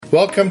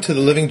Welcome to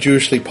the Living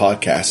Jewishly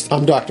podcast.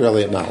 I'm Dr.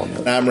 Elliot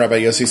Malamet. I'm Rabbi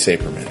Yossi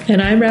Saperman. And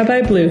I'm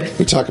Rabbi Bluth.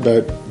 We talk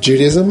about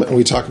Judaism, and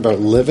we talk about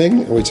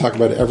living, and we talk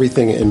about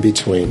everything in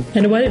between.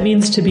 And what it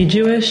means to be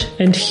Jewish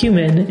and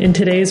human in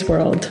today's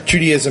world.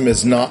 Judaism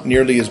is not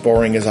nearly as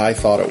boring as I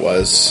thought it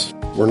was.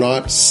 We're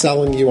not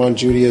selling you on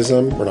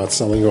Judaism. We're not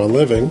selling you on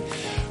living.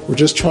 We're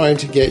just trying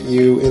to get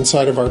you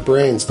inside of our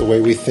brains, the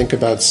way we think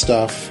about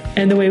stuff.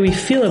 And the way we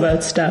feel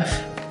about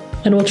stuff.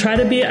 And we'll try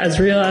to be as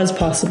real as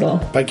possible.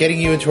 By getting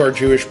you into our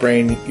Jewish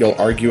brain, you'll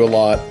argue a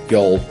lot,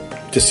 you'll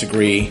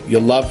disagree,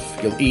 you'll love,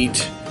 you'll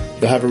eat,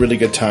 you'll have a really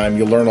good time,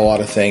 you'll learn a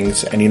lot of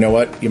things, and you know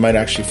what? You might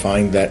actually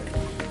find that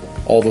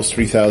all those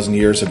 3,000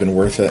 years have been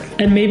worth it.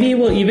 And maybe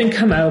we'll even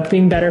come out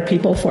being better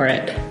people for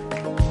it.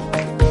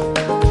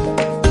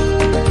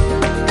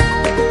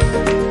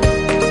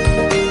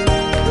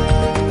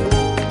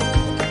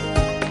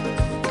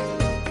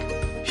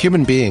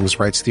 Human beings,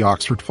 writes the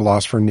Oxford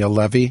philosopher Neil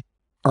Levy,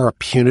 are a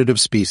punitive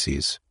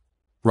species.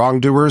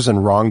 Wrongdoers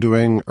and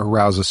wrongdoing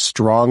arouses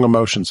strong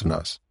emotions in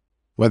us,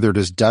 whether it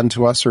is done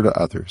to us or to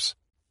others.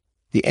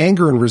 The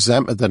anger and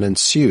resentment that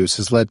ensues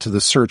has led to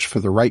the search for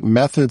the right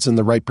methods and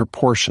the right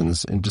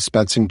proportions in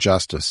dispensing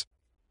justice,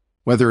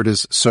 whether it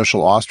is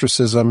social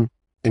ostracism,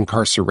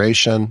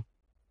 incarceration,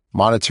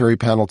 monetary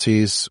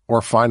penalties,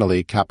 or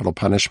finally, capital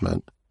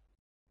punishment.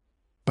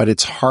 But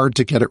it's hard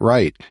to get it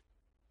right.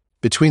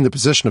 Between the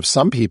position of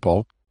some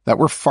people that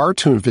we're far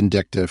too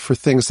vindictive for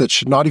things that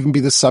should not even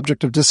be the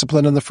subject of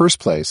discipline in the first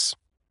place.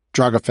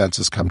 Drug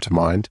offenses come to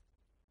mind.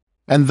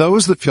 And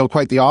those that feel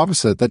quite the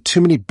opposite, that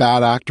too many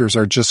bad actors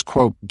are just,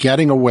 quote,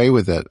 getting away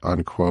with it,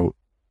 unquote.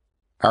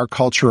 Our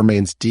culture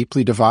remains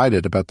deeply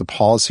divided about the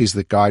policies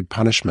that guide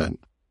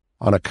punishment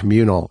on a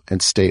communal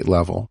and state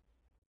level.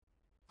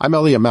 I'm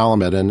Elliot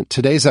Malamet, and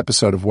today's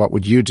episode of What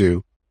Would You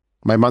Do?,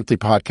 my monthly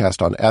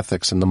podcast on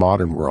ethics in the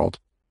modern world,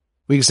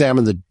 we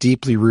examine the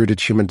deeply rooted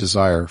human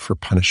desire for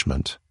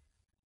punishment.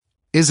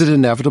 Is it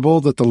inevitable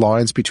that the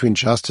lines between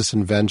justice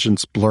and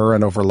vengeance blur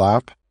and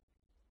overlap?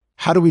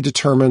 How do we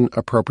determine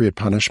appropriate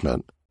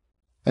punishment?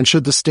 And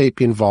should the state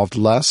be involved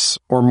less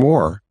or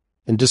more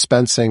in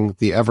dispensing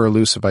the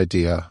ever-elusive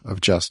idea of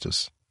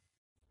justice?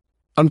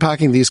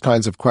 Unpacking these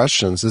kinds of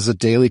questions is a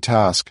daily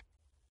task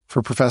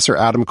for Professor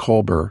Adam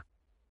Kolber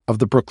of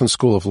the Brooklyn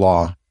School of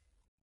Law.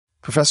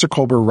 Professor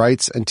Kolber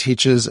writes and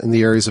teaches in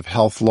the areas of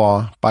health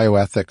law,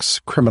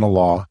 bioethics, criminal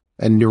law,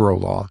 and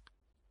neurolaw.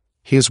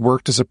 He has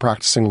worked as a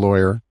practicing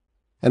lawyer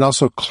and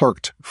also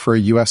clerked for a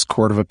U.S.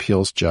 Court of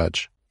Appeals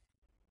judge.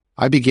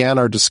 I began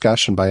our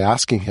discussion by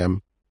asking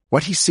him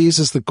what he sees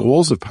as the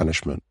goals of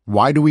punishment.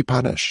 Why do we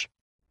punish?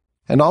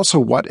 And also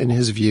what, in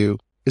his view,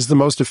 is the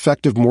most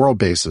effective moral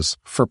basis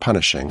for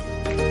punishing.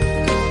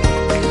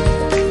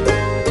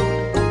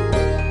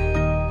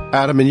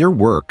 Adam, in your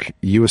work,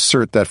 you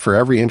assert that for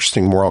every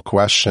interesting moral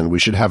question, we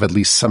should have at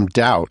least some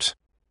doubt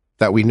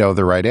that we know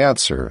the right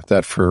answer,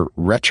 that for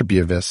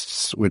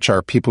retributivists, which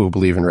are people who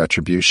believe in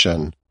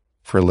retribution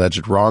for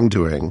alleged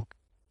wrongdoing,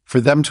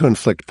 for them to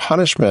inflict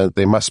punishment,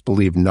 they must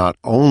believe not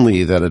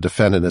only that a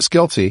defendant is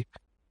guilty,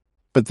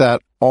 but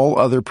that all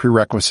other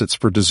prerequisites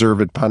for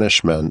deserved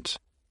punishment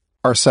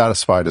are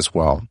satisfied as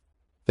well.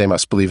 They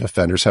must believe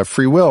offenders have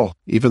free will,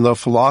 even though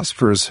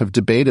philosophers have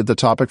debated the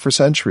topic for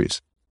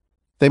centuries.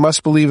 They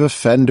must believe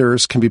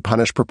offenders can be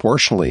punished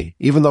proportionally,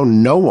 even though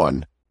no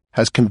one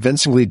has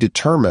convincingly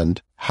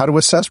determined how to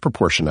assess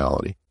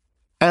proportionality.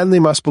 And they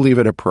must believe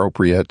it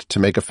appropriate to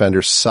make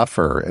offenders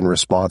suffer in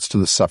response to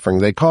the suffering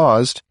they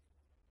caused,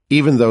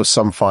 even though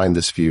some find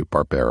this view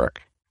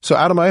barbaric. So,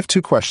 Adam, I have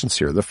two questions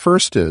here. The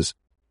first is,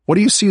 what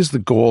do you see as the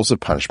goals of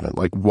punishment?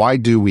 Like, why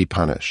do we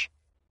punish?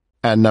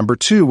 And number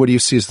two, what do you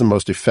see as the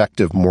most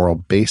effective moral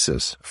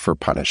basis for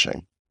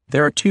punishing?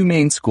 There are two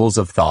main schools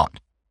of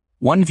thought.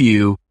 One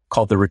view,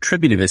 called the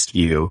retributivist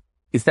view,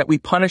 is that we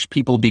punish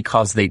people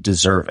because they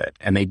deserve it,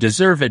 and they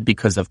deserve it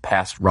because of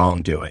past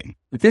wrongdoing.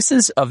 This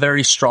is a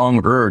very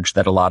strong urge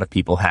that a lot of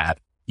people have.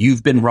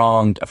 You've been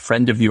wronged, a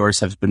friend of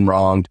yours has been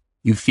wronged,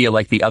 you feel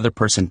like the other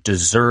person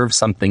deserves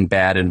something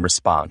bad in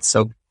response.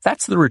 So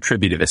that's the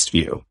retributivist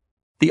view.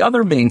 The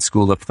other main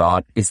school of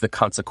thought is the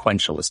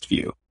consequentialist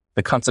view.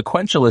 The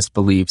consequentialist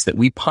believes that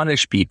we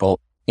punish people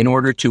in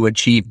order to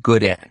achieve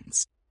good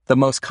ends. The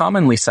most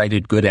commonly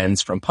cited good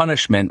ends from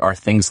punishment are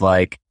things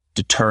like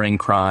deterring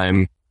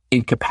crime,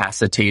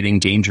 incapacitating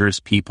dangerous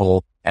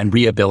people, and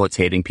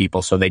rehabilitating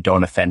people so they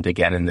don't offend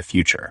again in the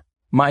future.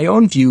 My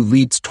own view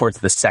leads towards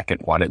the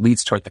second one. It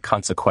leads toward the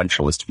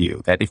consequentialist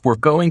view, that if we're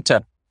going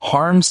to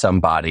harm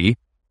somebody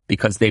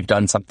because they've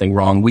done something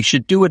wrong, we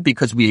should do it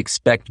because we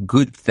expect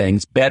good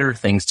things, better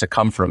things to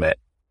come from it.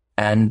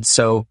 And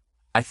so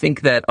I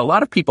think that a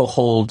lot of people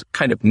hold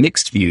kind of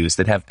mixed views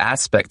that have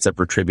aspects of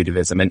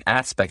retributivism and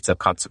aspects of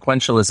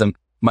consequentialism.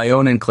 My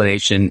own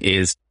inclination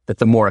is that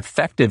the more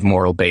effective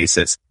moral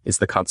basis is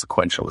the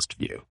consequentialist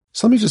view.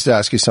 So let me just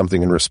ask you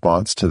something in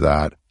response to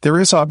that. There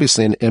is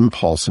obviously an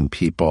impulse in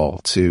people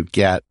to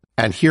get,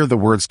 and here the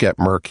words get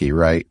murky,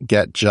 right?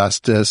 Get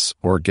justice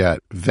or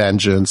get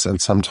vengeance,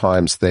 and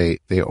sometimes they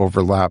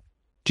overlap.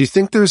 Do you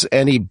think there's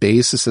any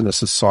basis in a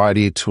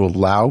society to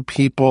allow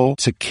people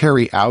to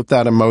carry out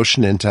that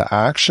emotion into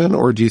action?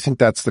 Or do you think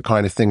that's the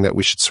kind of thing that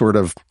we should sort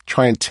of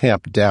try and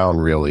tamp down,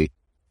 really,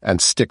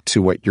 and stick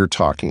to what you're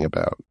talking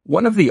about?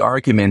 One of the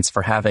arguments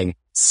for having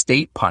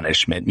state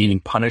punishment, meaning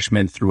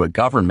punishment through a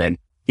government,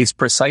 is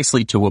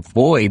precisely to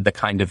avoid the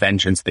kind of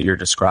vengeance that you're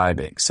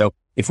describing. So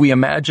if we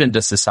imagined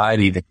a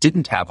society that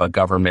didn't have a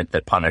government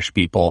that punished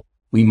people,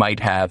 we might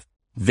have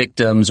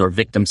victims or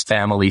victims'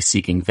 families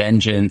seeking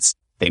vengeance.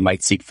 They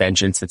might seek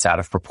vengeance that's out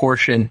of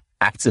proportion.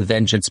 Acts of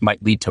vengeance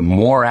might lead to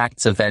more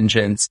acts of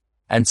vengeance.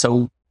 And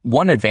so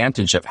one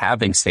advantage of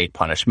having state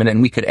punishment,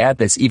 and we could add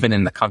this even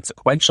in the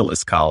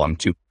consequentialist column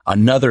to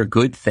another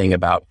good thing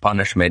about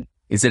punishment,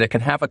 is that it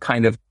can have a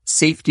kind of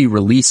safety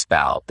release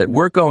valve that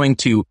we're going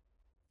to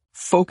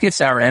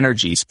focus our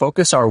energies,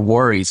 focus our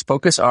worries,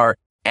 focus our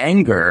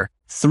anger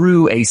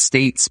through a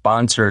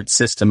state-sponsored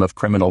system of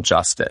criminal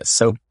justice.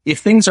 So if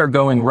things are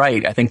going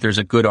right, I think there's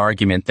a good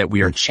argument that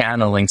we are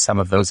channeling some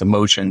of those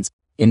emotions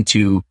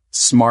into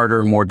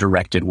smarter, more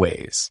directed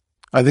ways.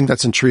 I think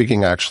that's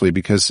intriguing, actually,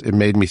 because it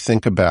made me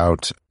think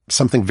about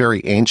something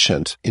very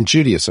ancient in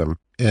Judaism.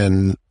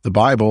 In the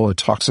Bible, it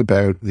talks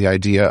about the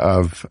idea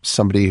of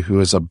somebody who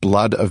is a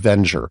blood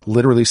avenger,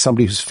 literally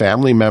somebody whose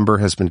family member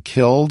has been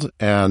killed.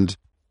 And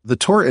the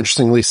Torah,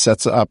 interestingly,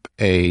 sets up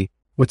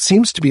what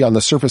seems to be on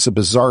the surface a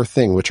bizarre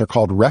thing, which are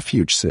called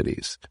refuge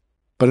cities.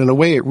 But in a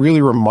way, it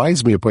really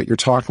reminds me of what you're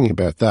talking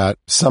about, that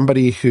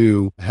somebody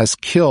who has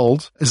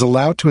killed is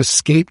allowed to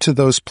escape to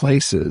those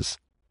places.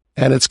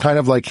 And it's kind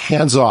of like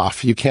hands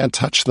off. You can't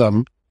touch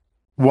them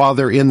while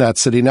they're in that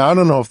city. Now, I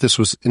don't know if this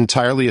was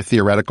entirely a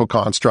theoretical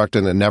construct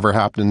and it never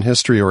happened in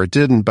history or it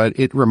didn't, but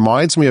it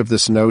reminds me of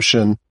this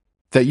notion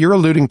that you're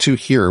alluding to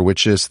here,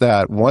 which is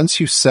that once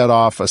you set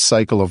off a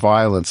cycle of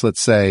violence,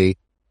 let's say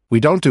we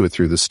don't do it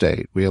through the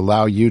state, we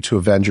allow you to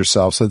avenge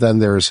yourself. So then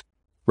there's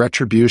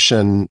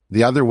retribution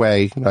the other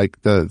way,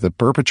 like the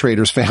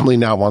perpetrator's family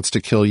now wants to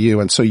kill you.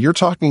 And so you're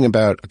talking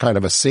about a kind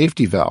of a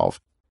safety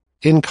valve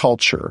in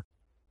culture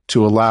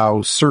to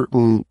allow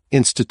certain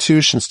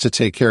institutions to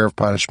take care of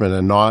punishment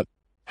and not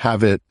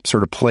have it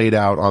sort of played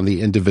out on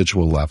the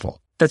individual level.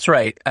 That's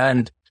right.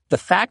 And the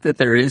fact that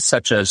there is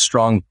such a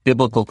strong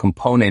biblical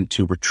component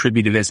to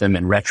retributivism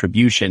and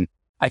retribution,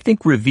 I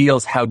think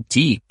reveals how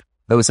deep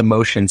those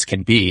emotions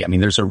can be. I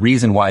mean, there's a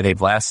reason why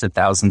they've lasted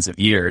thousands of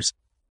years.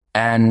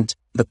 And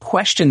the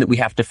question that we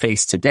have to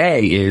face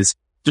today is,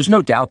 there's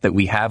no doubt that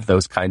we have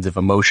those kinds of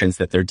emotions,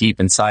 that they're deep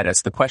inside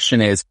us. The question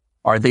is,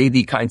 are they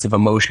the kinds of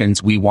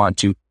emotions we want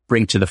to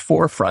bring to the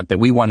forefront, that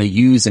we want to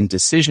use in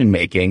decision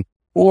making?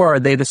 Or are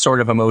they the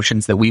sort of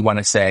emotions that we want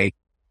to say,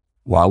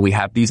 while we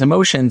have these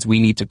emotions, we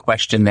need to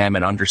question them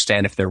and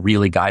understand if they're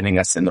really guiding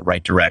us in the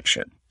right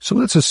direction? So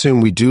let's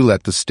assume we do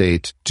let the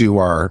state do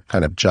our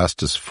kind of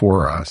justice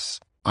for us.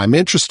 I'm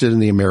interested in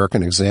the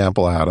American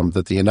example, Adam,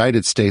 that the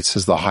United States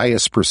has the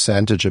highest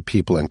percentage of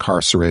people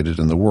incarcerated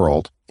in the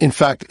world. In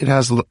fact, it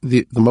has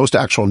the most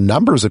actual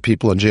numbers of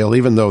people in jail,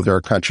 even though there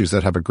are countries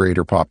that have a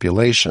greater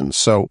population.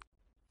 So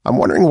I'm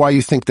wondering why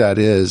you think that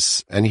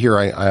is. And here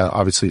I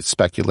obviously it's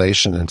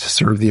speculation into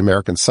sort of the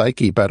American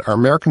psyche, but are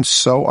Americans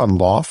so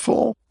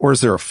unlawful, or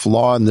is there a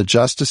flaw in the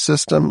justice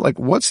system? Like,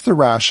 what's the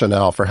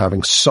rationale for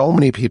having so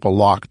many people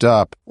locked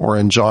up, or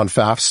in John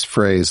Pfaff's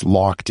phrase,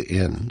 locked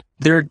in?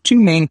 There are two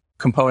main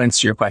components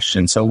to your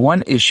question. So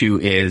one issue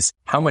is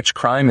how much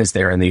crime is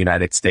there in the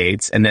United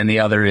States? And then the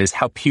other is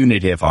how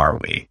punitive are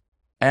we?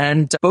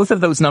 And both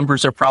of those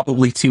numbers are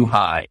probably too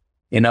high.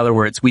 In other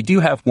words, we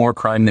do have more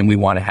crime than we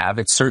want to have.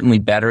 It's certainly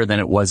better than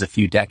it was a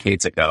few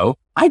decades ago.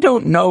 I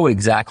don't know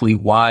exactly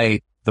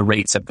why the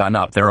rates have gone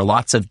up. There are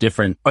lots of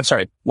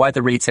why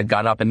the rates had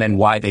gone up and then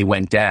why they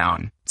went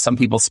down. Some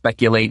people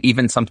speculate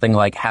even something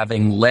like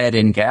having lead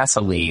in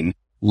gasoline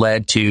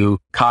led to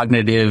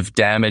cognitive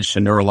damage,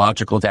 to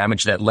neurological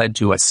damage that led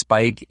to a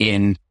spike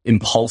in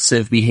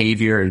impulsive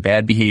behavior and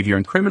bad behavior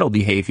and criminal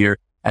behavior,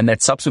 and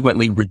that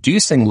subsequently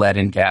reducing lead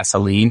in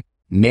gasoline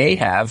may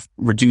have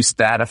reduced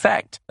that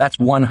effect. That's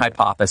one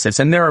hypothesis,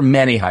 and there are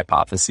many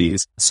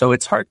hypotheses. So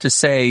it's hard to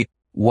say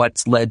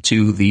what's led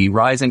to the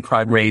rise in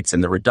crime rates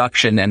and the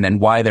reduction, and then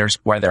why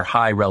they're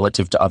high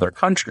relative to other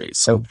countries.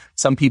 So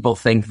some people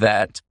think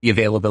that the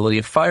availability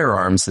of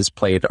firearms has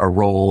played a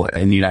role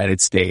in the United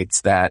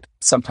States, that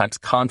sometimes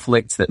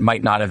conflicts that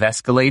might not have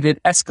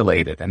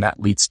escalated, and that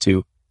leads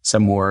to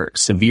some more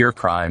severe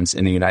crimes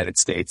in the United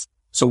States.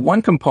 So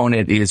one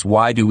component is,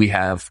 why do we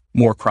have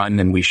more crime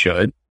than we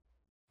should?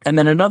 And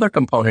then another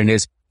component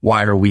is,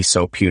 why are we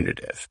so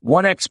punitive?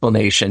 One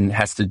explanation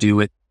has to do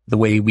with the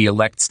way we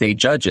elect state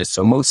judges.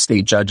 So most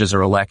state judges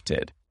are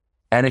elected.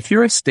 And if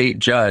you're a state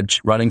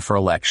judge running for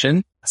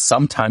election,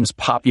 sometimes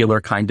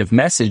popular kind of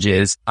message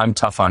is, I'm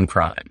tough on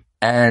crime.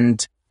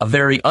 And a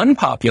very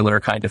unpopular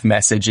kind of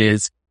message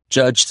is,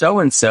 Judge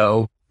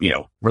so-and-so,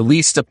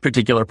 released a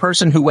particular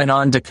person who went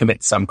on to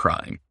commit some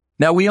crime.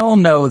 Now, we all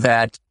know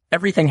that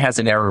everything has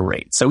an error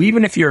rate. So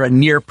even if you're a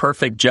near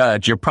perfect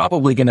judge, you're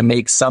probably going to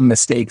make some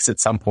mistakes at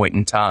some point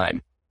in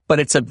time. But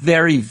it's a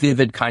very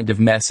vivid kind of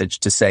message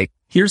to say,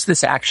 here's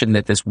this action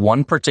that this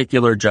one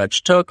particular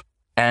judge took,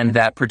 and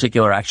that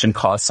particular action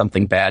caused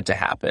something bad to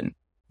happen.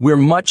 We're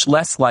much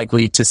less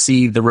likely to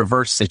see the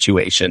reverse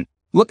situation.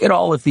 Look at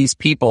all of these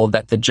people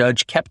that the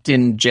judge kept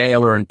in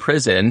jail or in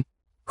prison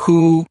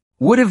who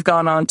would have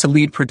gone on to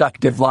lead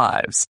productive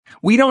lives.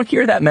 We don't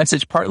hear that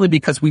message partly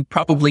because we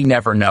probably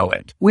never know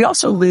it. We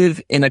also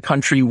live in a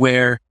country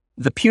where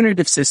the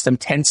punitive system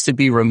tends to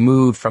be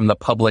removed from the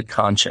public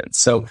conscience.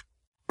 So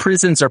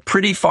prisons are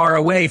pretty far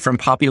away from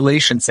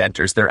population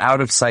centers. They're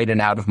out of sight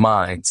and out of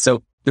mind.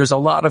 So there's a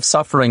lot of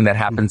suffering that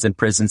happens in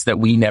prisons that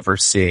we never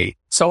see.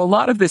 So a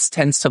lot of this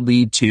tends to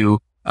lead to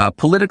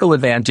political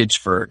advantage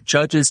for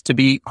judges to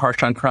be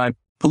harsh on crime,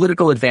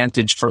 political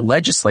advantage for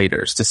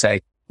legislators to say,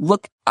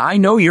 look, I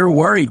know you're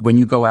worried when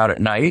you go out at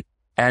night,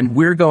 and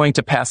we're going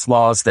to pass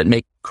laws that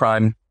make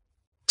crime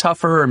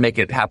tougher or make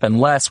it happen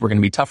less. We're going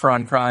to be tougher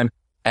on crime.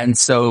 And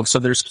so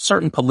there's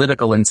certain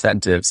political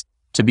incentives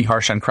to be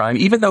harsh on crime,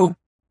 even though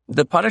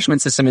the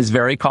punishment system is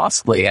very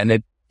costly and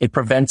it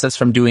prevents us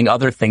from doing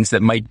other things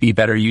that might be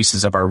better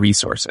uses of our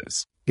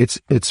resources.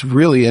 It's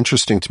really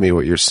interesting to me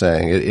what you're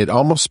saying. It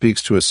almost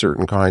speaks to a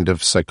certain kind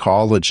of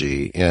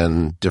psychology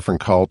in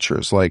different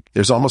cultures. Like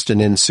there's almost an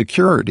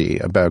insecurity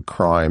about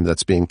crime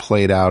that's being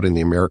played out in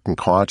the American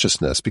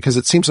consciousness, because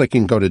it seems like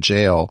you can go to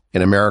jail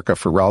in America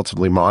for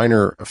relatively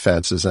minor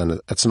offenses, and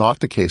it's not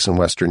the case in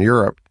Western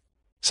Europe,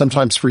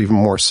 sometimes for even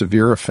more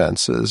severe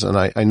offenses. And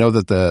I know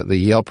that the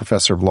Yale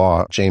professor of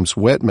law, James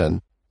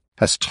Whitman,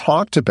 has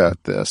talked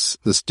about this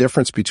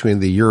difference between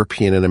the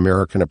European and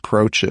American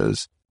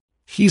approaches.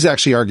 He's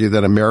actually argued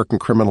that American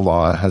criminal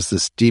law has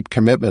this deep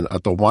commitment,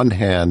 at the one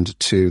hand,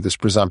 to this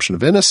presumption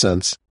of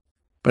innocence,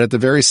 but at the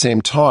very same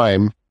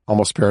time,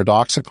 almost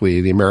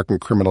paradoxically, the American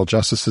criminal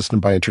justice system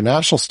by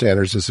international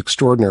standards is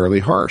extraordinarily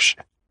harsh.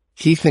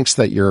 He thinks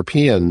that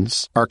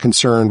Europeans are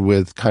concerned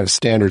with kind of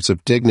standards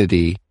of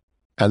dignity,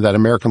 and that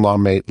American law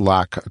may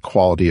lack a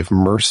quality of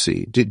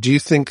mercy. Do you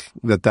think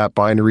that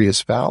binary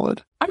is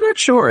valid? I'm not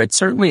sure. It's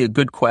certainly a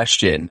good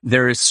question.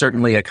 There is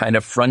certainly a kind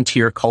of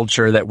frontier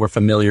culture that we're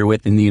familiar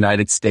with in the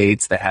United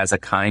States that has a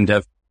kind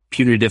of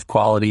punitive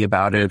quality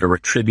about it or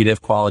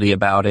retributive quality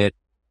about it.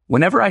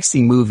 Whenever I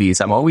see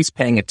movies, I'm always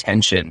paying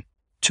attention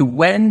to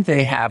when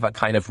they have a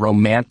kind of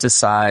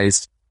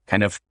romanticized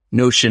kind of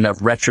notion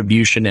of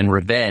retribution and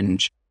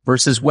revenge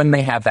versus when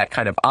they have that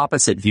kind of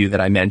opposite view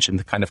that I mentioned,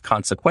 the kind of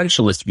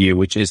consequentialist view,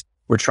 which is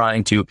we're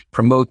trying to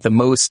promote the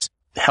most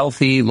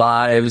healthy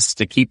lives,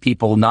 to keep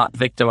people not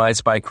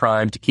victimized by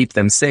crime, to keep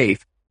them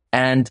safe.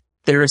 And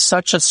there is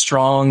such a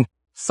strong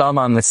thumb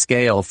on the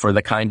scale for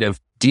the kind of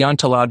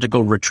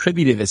deontological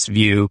retributivist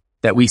view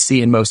that we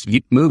see in most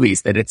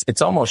movies that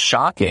it's almost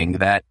shocking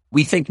that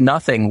we think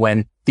nothing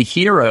when the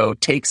hero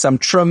takes some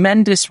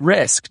tremendous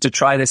risk to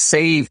try to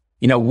save,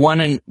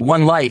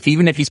 one life,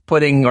 even if he's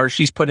putting or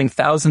she's putting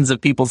thousands of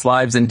people's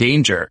lives in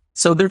danger.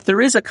 So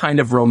there is a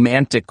kind of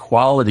romantic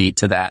quality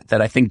to that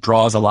I think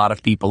draws a lot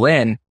of people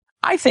in.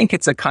 I think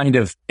it's a kind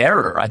of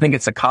error. I think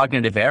it's a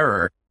cognitive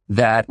error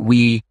that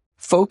we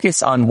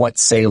focus on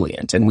what's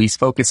salient and we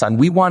focus on,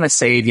 we want to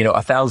save,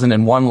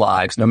 1,001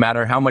 lives, no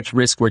matter how much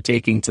risk we're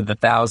taking to the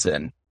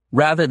 1,000,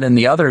 rather than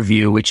the other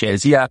view, which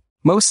is,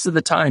 most of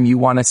the time you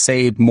want to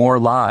save more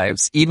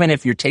lives, even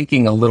if you're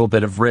taking a little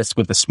bit of risk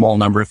with a small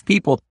number of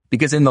people,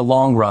 because in the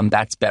long run,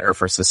 that's better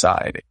for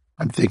society.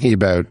 I'm thinking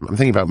about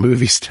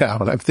movies now,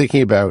 and I'm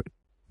thinking about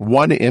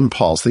one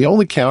impulse, the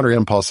only counter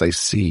impulse I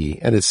see,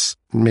 and it's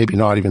maybe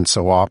not even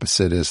so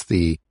opposite, is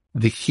the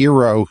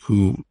hero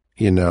who,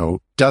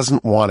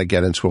 doesn't want to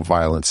get into a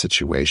violent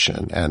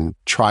situation and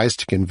tries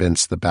to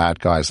convince the bad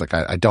guys, like,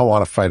 I don't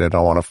want to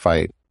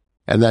fight,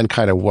 and then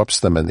kind of whoops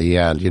them in the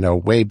end.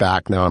 Way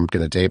back now, I'm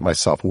going to date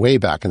myself, way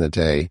back in the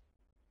day,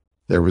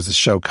 there was a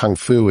show Kung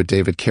Fu with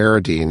David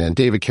Carradine, and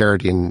David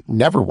Carradine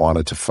never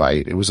wanted to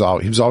fight. He was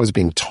always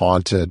being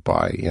taunted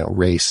by,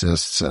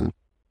 racists,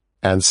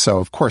 and so,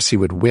 of course, he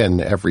would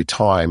win every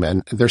time.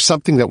 And there's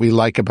something that we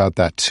like about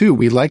that, too.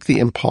 We like the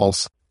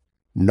impulse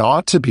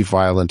not to be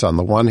violent on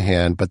the one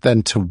hand, but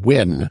then to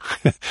win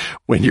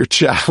when you're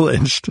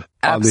challenged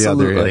on the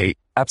other hand.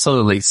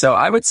 Absolutely. So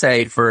I would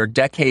say for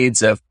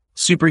decades of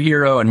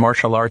superhero and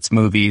martial arts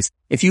movies,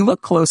 if you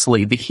look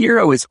closely, the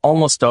hero is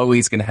almost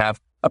always going to have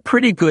a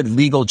pretty good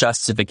legal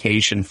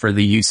justification for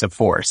the use of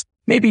force.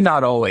 Maybe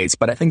not always,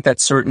 but I think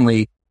that's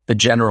certainly the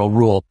general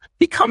rule.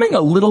 Becoming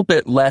a little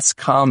bit less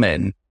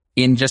common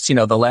in just,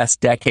 the last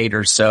decade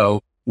or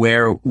so,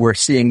 where we're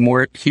seeing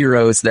more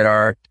heroes that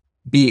are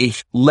being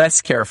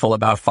less careful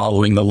about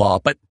following the law.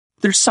 But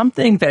there's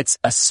something that's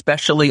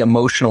especially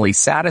emotionally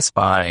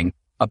satisfying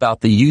about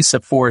the use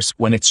of force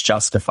when it's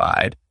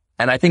justified.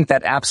 And I think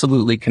that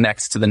absolutely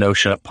connects to the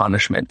notion of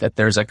punishment, that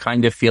there's a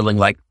kind of feeling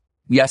like,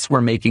 yes, we're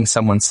making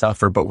someone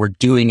suffer, but we're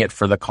doing it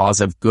for the cause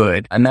of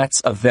good. And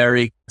that's a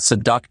very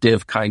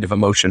seductive kind of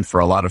emotion for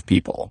a lot of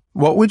people.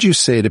 What would you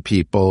say to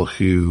people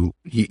who,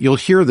 you'll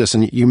hear this,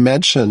 and you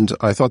mentioned,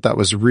 I thought that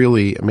was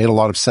really, it made a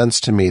lot of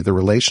sense to me, the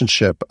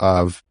relationship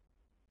of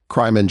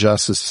Crime and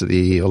Justice,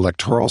 the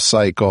electoral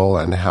cycle,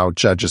 and how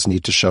judges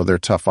need to show they're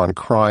tough on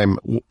crime.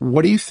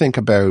 What do you think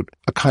about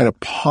a kind of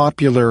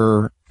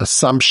popular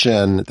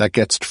assumption that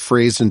gets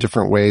phrased in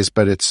different ways,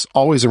 but it's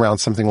always around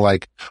something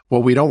like,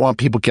 well, we don't want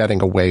people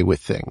getting away with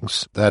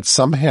things, that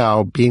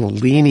somehow being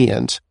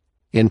lenient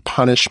in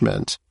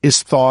punishment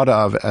is thought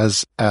of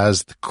as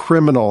the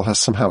criminal has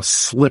somehow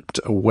slipped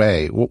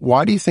away.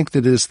 Why do you think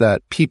that is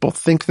that people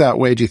think that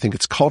way? Do you think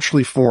it's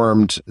culturally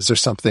formed? Is there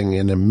something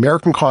in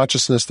American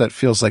consciousness that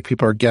feels like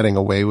people are getting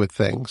away with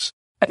things?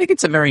 I think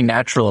it's a very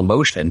natural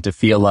emotion to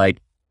feel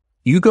like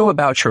you go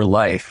about your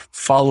life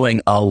following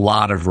a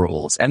lot of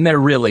rules, and there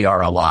really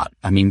are a lot.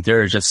 I mean,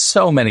 there are just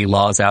so many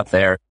laws out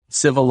there,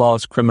 civil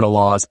laws, criminal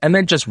laws, and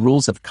then just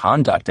rules of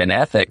conduct and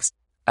ethics.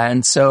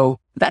 And so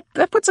that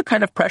puts a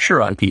kind of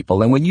pressure on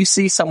people. And when you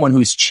see someone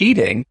who's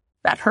cheating,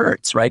 that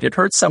hurts, right? It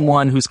hurts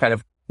someone who's kind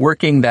of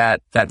working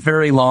that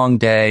very long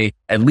day,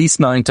 at least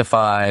 9 to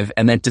 5,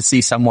 and then to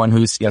see someone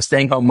who's,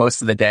 staying home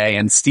most of the day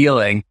and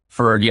stealing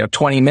for,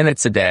 20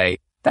 minutes a day.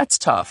 That's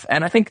tough.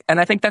 And I think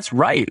that's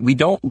right. We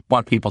don't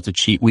want people to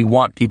cheat. We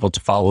want people to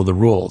follow the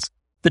rules.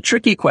 The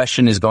tricky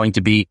question is going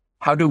to be,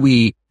 how do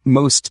we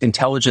most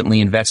intelligently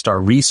invest our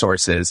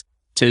resources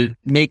to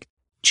make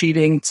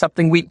cheating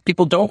something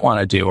people don't want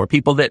to do, or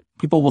people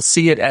will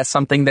see it as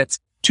something that's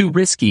too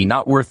risky,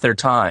 not worth their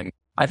time?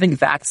 I think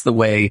that's the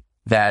way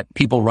that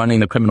people running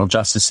the criminal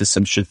justice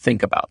system should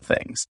think about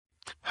things.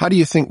 What do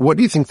you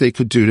think they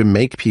could do to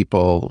make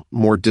people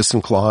more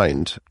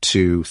disinclined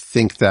to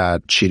think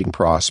that cheating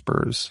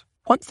prospers?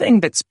 One thing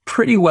that's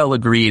pretty well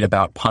agreed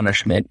about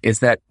punishment is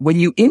that when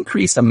you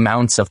increase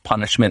amounts of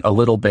punishment a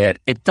little bit,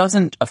 it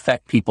doesn't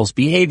affect people's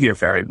behavior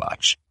very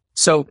much.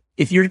 So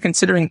if you're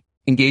considering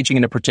engaging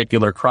in a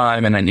particular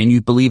crime and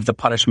you believe the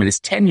punishment is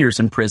 10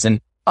 years in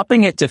prison,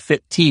 upping it to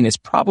 15 is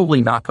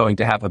probably not going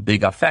to have a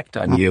big effect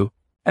on you.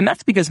 And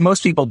that's because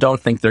most people don't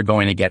think they're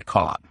going to get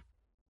caught.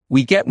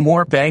 We get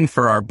more bang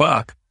for our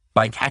buck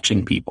by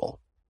catching people.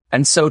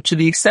 And so to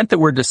the extent that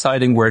we're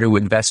deciding where to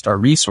invest our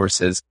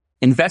resources,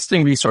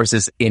 investing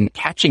resources in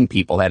catching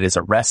people, that is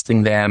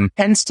arresting them,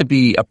 tends to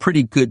be a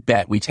pretty good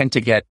bet. We tend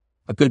to get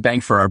a good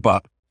bang for our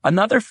buck.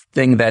 Another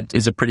thing that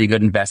is a pretty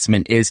good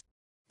investment is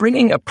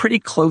bringing a pretty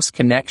close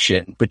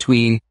connection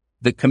between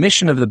the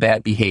commission of the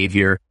bad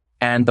behavior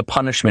and the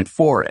punishment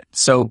for it.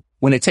 So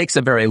when it takes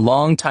a very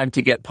long time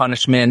to get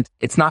punishment,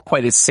 it's not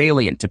quite as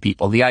salient to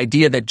people. The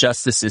idea that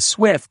justice is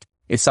swift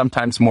is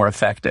sometimes more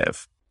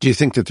effective. Do you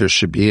think that there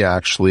should be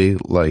actually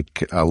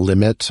like a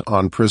limit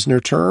on prisoner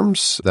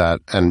terms,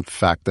 and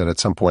fact that at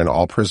some point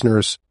all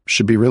prisoners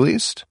should be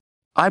released?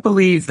 I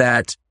believe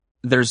that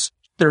there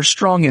are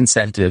strong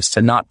incentives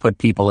to not put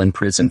people in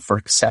prison for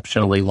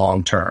exceptionally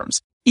long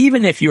terms,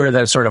 even if you're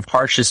the sort of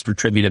harshest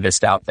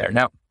retributivist out there.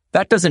 Now,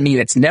 that doesn't mean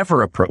it's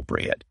never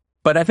appropriate,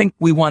 but I think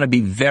we want to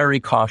be very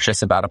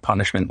cautious about a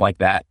punishment like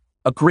that.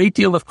 A great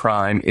deal of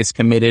crime is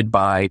committed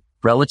by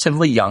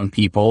relatively young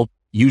people,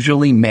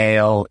 usually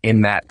male,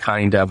 in that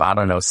kind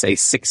of, say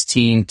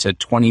 16 to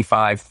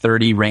 25,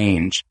 30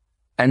 range.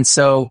 And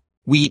so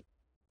we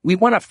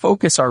want to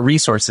focus our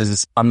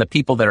resources on the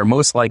people that are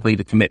most likely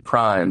to commit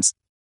crimes.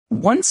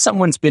 Once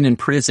someone's been in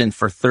prison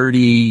for 30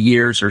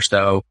 years or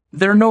so,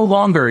 they're no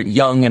longer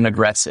young and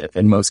aggressive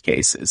in most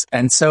cases.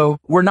 And so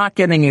we're not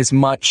getting as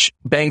much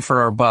bang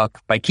for our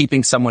buck by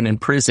keeping someone in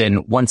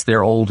prison once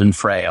they're old and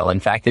frail. In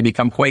fact, they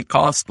become quite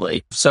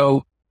costly.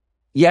 So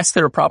yes,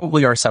 there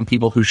probably are some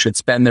people who should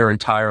spend their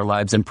entire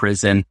lives in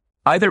prison,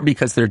 either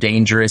because they're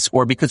dangerous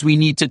or because we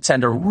need to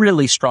send a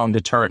really strong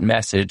deterrent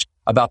message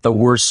about the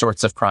worst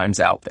sorts of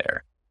crimes out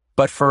there.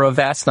 But for a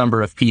vast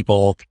number of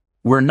people,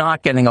 we're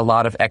not getting a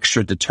lot of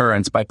extra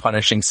deterrence by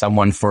punishing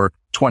someone for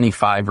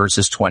 25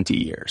 versus 20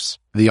 years.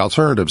 The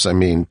alternatives,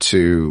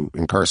 to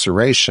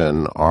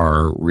incarceration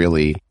are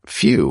really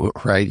few,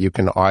 right? You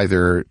can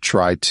either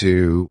try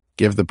to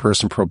give the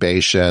person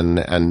probation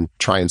and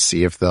try and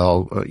see if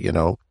they'll,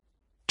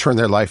 turn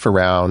their life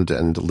around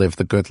and live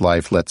the good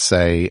life, let's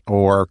say,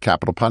 or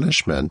capital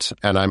punishment.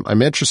 And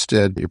I'm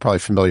interested, you're probably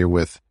familiar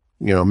with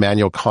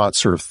Immanuel Kant's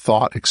sort of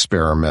thought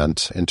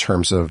experiment in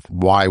terms of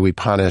why we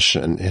punish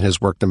in his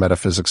work, The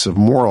Metaphysics of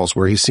Morals,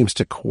 where he seems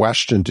to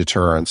question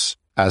deterrence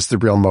as the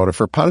real motive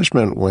for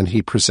punishment when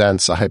he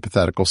presents a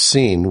hypothetical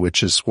scene,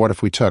 which is, what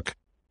if we took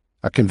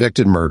a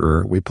convicted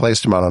murderer, we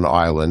placed him on an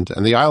island,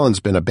 and the island's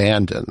been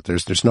abandoned.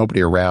 There's nobody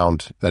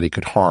around that he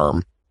could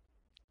harm,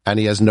 and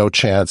he has no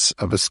chance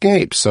of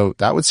escape. So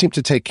that would seem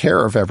to take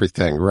care of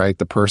everything, right?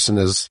 The person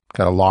is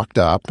kind of locked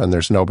up, and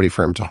there's nobody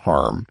for him to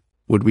harm.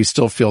 Would we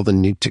still feel the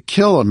need to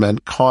kill him?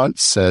 And Kant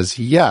says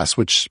yes,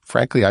 which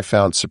frankly I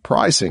found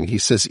surprising. He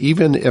says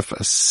even if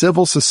a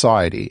civil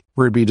society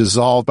were to be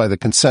dissolved by the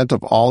consent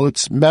of all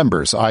its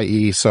members,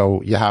 i.e.,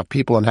 so you have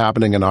people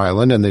inhabiting an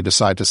island and they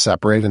decide to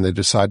separate and they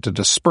decide to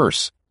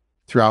disperse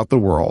throughout the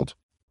world,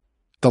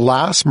 the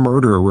last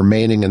murderer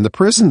remaining in the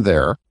prison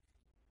there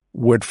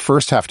would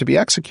first have to be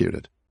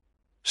executed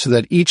so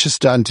that each has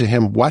done to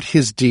him what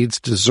his deeds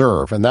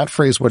deserve. And that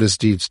phrase, what his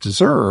deeds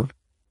deserve,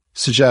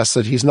 suggests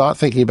that he's not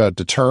thinking about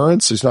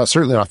deterrence. He's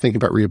certainly not thinking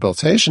about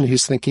rehabilitation.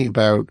 He's thinking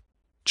about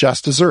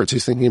just desserts.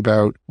 He's thinking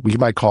about, we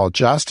might call it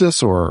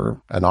justice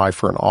or an eye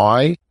for an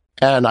eye.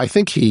 And I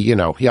think he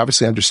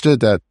obviously understood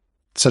that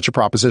such a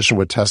proposition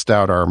would test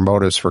out our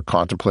motives for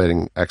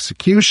contemplating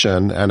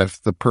execution. And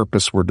if the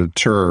purpose were to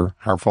deter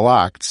harmful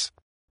acts,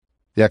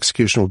 the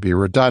execution would be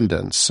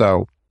redundant.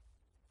 So,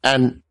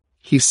 and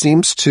he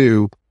seems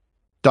to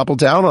double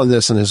down on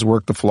this in his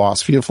work, The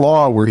Philosophy of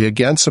Law, where he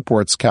again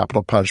supports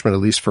capital punishment,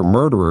 at least for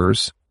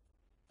murderers,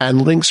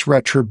 and links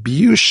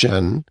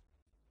retribution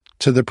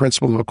to the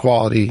principle of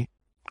equality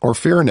or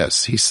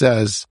fairness. He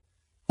says,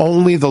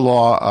 only the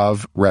law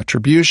of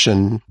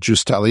retribution,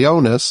 jus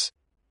talionis,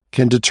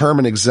 can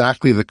determine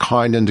exactly the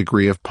kind and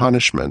degree of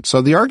punishment.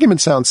 So the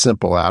argument sounds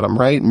simple, Adam,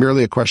 right?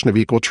 Merely a question of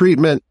equal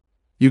treatment.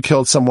 You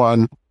killed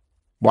someone.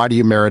 Why do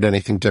you merit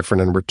anything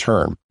different in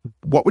return?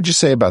 What would you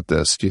say about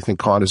this? Do you think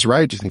Kant is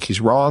right? Do you think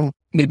he's wrong?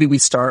 Maybe we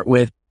start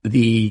with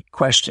the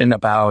question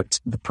about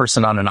the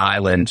person on an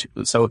island.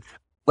 So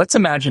let's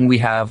imagine we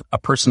have a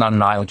person on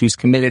an island who's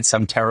committed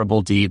some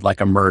terrible deed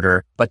like a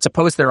murder, but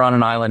suppose they're on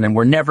an island and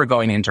we're never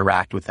going to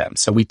interact with them.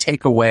 So we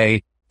take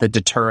away the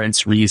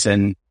deterrence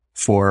reason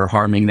for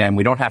harming them.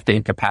 We don't have to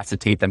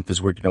incapacitate them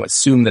because we're going to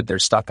assume that they're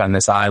stuck on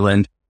this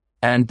island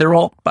and they're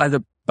all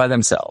by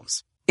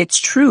themselves. It's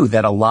true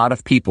that a lot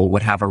of people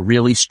would have a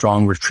really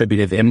strong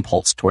retributive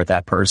impulse toward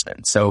that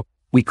person. So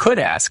we could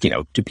ask,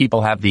 do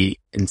people have the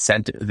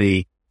incentive,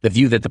 the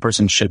view that the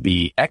person should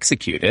be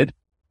executed?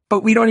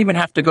 But we don't even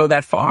have to go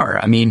that far.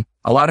 I mean,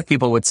 a lot of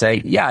people would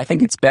say, yeah, I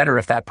think it's better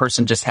if that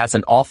person just has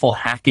an awful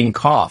hacking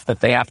cough that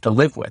they have to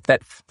live with,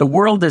 that the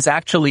world is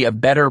actually a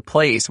better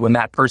place when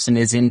that person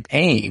is in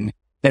pain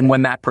than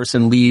when that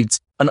person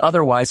leads an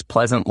otherwise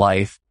pleasant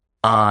life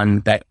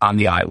on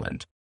the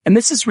island. And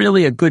this is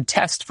really a good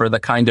test for the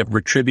kind of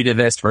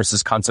retributivist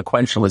versus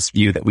consequentialist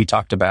view that we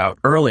talked about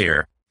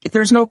earlier.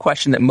 There's no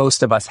question that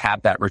most of us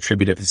have that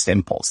retributivist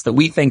impulse, that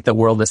we think the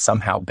world is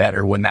somehow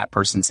better when that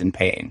person's in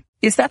pain.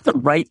 Is that the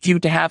right view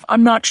to have?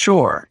 I'm not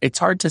sure. It's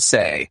hard to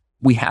say.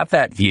 We have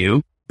that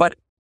view, but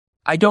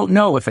I don't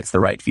know if it's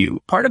the right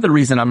view. Part of the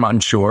reason I'm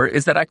unsure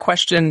is that I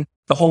question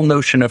the whole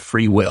notion of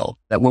free will,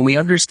 that when we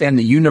understand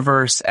the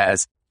universe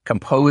as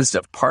composed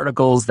of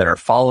particles that are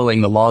following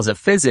the laws of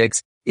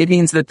physics, it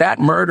means that that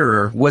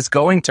murderer was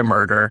going to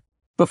murder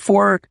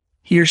before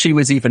he or she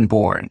was even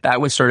born. That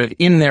was sort of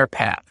in their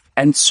path.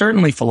 And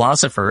certainly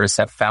philosophers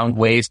have found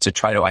ways to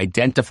try to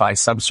identify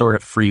some sort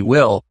of free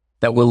will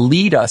that will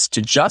lead us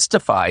to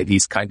justify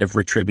these kind of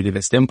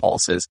retributivist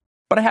impulses.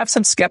 But I have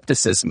some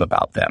skepticism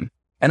about them.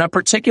 And I'm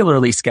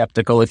particularly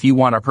skeptical if you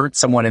want to hurt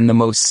someone in the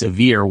most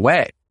severe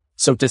way.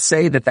 So to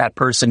say that that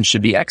person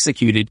should be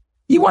executed,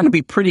 you want to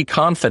be pretty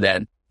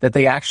confident that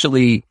they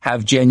actually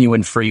have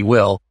genuine free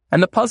will.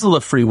 And the puzzle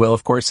of free will,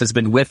 of course, has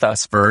been with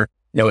us for,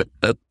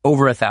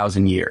 over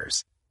 1,000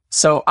 years.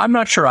 So I'm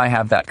not sure I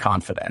have that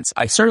confidence.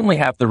 I certainly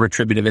have the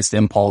retributivist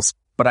impulse,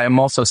 but I am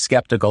also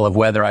skeptical of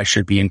whether I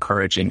should be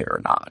encouraging it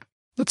or not.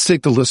 Let's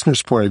take the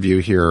listener's point of view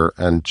here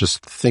and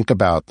just think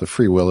about the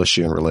free will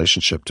issue in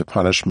relationship to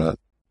punishment.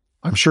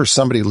 I'm sure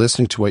somebody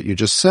listening to what you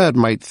just said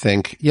might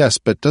think, yes,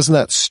 but doesn't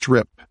that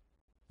strip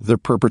the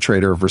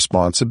perpetrator of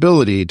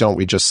responsibility? Don't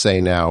we just say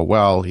now,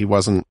 well, he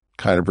wasn't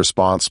kind of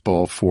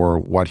responsible for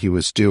what he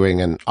was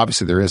doing? And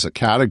obviously there is a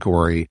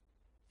category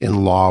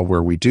in law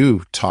where we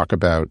do talk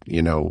about,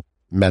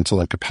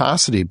 mental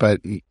incapacity, but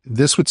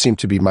this would seem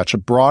to be much a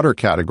broader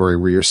category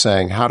where you're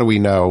saying, how do we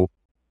know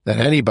that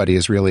anybody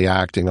is really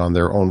acting on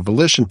their own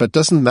volition? But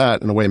doesn't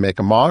that in a way make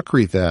a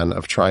mockery then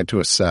of trying to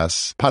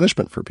assess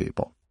punishment for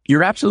people?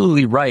 You're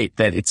absolutely right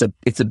that it's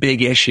a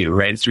big issue,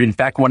 right? It's in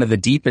fact one of the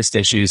deepest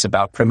issues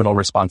about criminal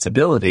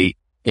responsibility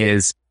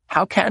is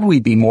how can we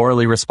be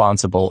morally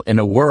responsible in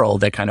a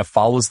world that kind of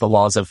follows the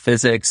laws of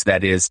physics,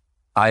 that is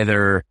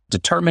either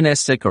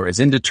deterministic or is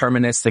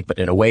indeterministic, but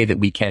in a way that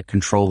we can't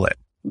control it.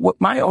 What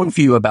my own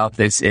view about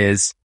this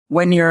is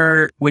when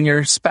your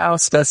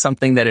spouse does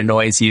something that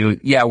annoys you,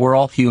 yeah, we're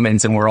all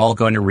humans and we're all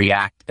going to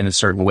react in a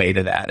certain way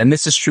to that. And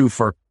this is true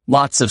for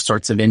lots of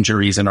sorts of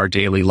injuries in our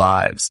daily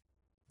lives.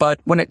 But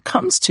when it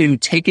comes to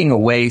taking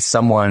away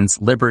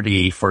someone's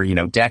liberty for,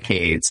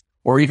 decades,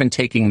 or even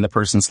taking the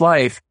person's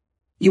life,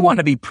 you want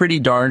to be pretty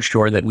darn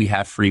sure that we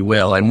have free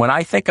will. And when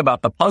I think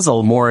about the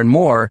puzzle more and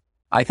more,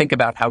 I think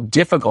about how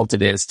difficult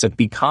it is to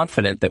be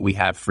confident that we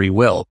have free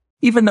will,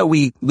 even though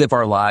we live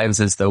our lives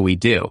as though we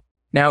do.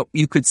 Now,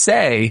 you could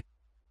say,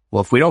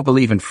 well, if we don't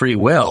believe in free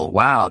will,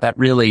 wow, that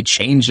really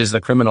changes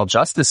the criminal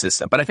justice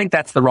system. But I think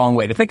that's the wrong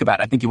way to think about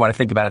it. I think you want to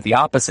think about it the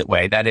opposite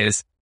way. That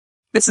is,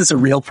 this is a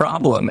real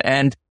problem.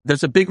 And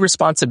there's a big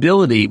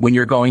responsibility when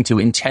you're going to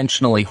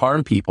intentionally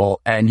harm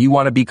people. And you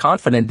want to be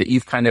confident that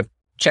you've kind of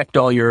checked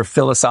all your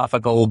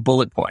philosophical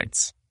bullet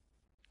points.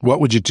 What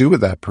would you do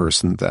with that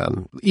person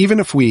then? Even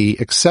if we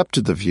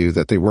accepted the view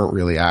that they weren't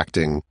really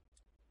acting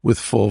with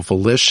full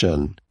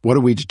volition, what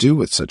are we to do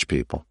with such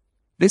people?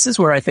 This is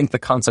where I think the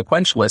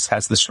consequentialist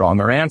has the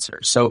stronger answer.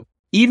 So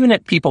even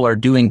if people are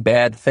doing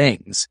bad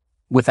things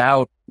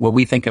without what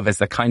we think of as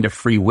the kind of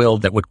free will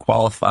that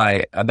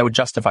would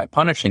justify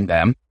punishing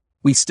them,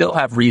 we still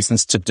have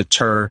reasons to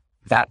deter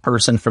that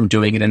person from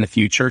doing it in the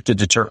future, to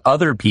deter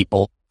other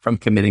people from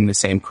committing the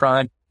same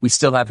crime. We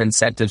still have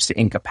incentives to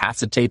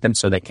incapacitate them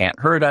so they can't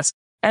hurt us,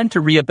 and to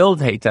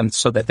rehabilitate them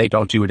so that they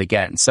don't do it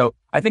again. So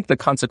I think the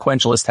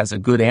consequentialist has a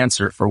good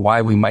answer for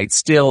why we might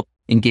still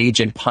engage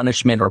in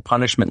punishment or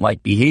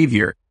punishment-like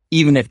behavior,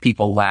 even if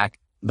people lack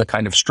the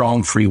kind of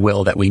strong free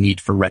will that we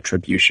need for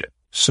retribution.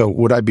 So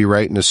would I be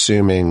right in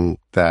assuming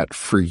that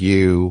for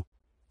you,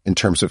 in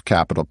terms of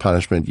capital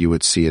punishment, you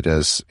would see it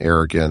as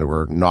arrogant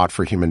or not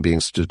for human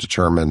beings to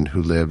determine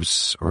who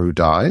lives or who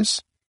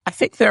dies? I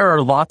think there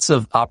are lots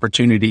of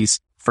opportunities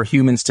for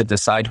humans to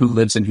decide who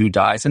lives and who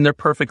dies, and they're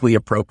perfectly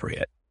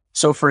appropriate.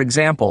 So, for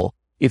example,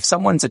 if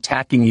someone's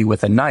attacking you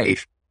with a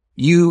knife,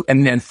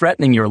 and then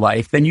threatening your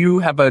life, then you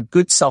have a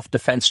good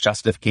self-defense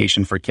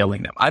justification for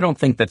killing them. I don't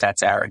think that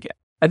that's arrogant.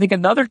 I think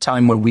another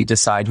time when we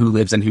decide who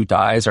lives and who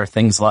dies are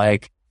things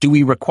like, do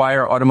we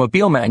require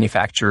automobile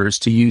manufacturers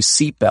to use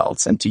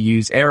seatbelts and to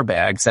use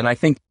airbags? And I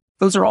think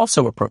those are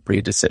also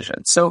appropriate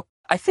decisions. So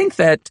I think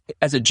that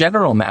as a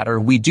general matter,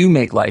 we do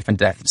make life and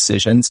death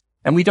decisions,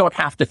 and we don't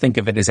have to think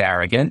of it as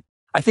arrogant.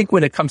 I think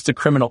when it comes to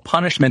criminal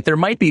punishment, there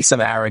might be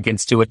some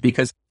arrogance to it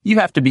because you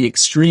have to be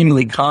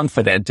extremely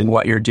confident in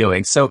what you're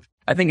doing. So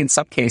I think in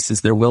some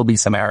cases there will be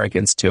some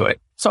arrogance to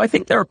it. So I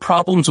think there are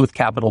problems with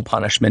capital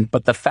punishment,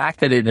 but the fact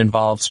that it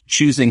involves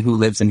choosing who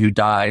lives and who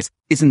dies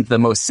isn't the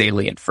most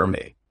salient for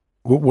me.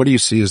 What do you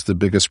see as the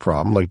biggest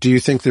problem? Like, do you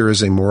think there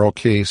is a moral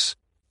case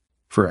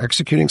for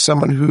executing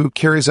someone who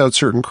carries out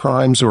certain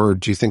crimes, or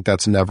do you think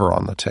that's never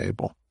on the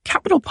table?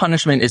 Capital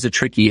punishment is a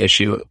tricky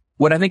issue.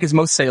 What I think is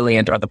most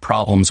salient are the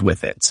problems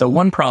with it. So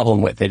one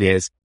problem with it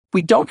is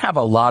we don't have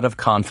a lot of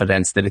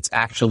confidence that it's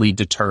actually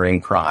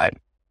deterring crime.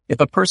 If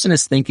a person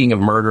is thinking of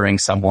murdering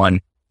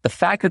someone, the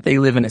fact that they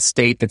live in a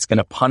state that's going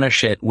to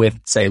punish it with,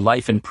 say,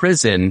 life in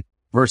prison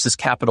versus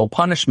capital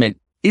punishment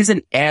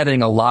isn't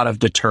adding a lot of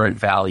deterrent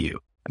value.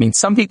 I mean,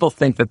 some people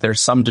think that there's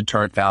some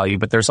deterrent value,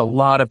 but there's a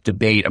lot of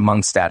debate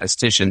among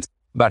statisticians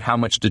about how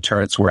much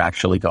deterrence we're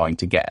actually going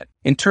to get.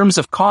 In terms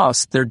of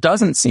cost, there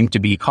doesn't seem to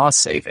be cost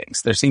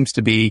savings. There seems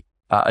to be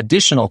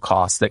additional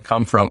costs that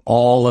come from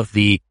all of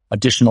the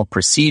additional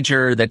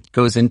procedure that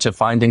goes into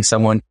finding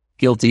someone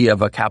guilty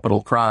of a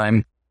capital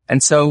crime.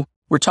 And so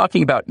we're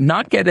talking about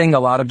not getting a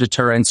lot of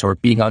deterrence or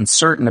being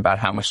uncertain about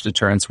how much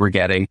deterrence we're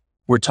getting.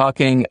 We're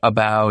talking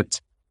about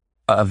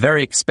a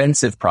very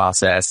expensive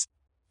process,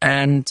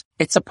 and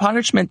it's a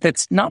punishment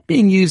that's not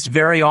being used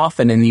very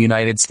often in the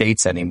United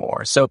States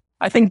anymore. So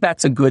I think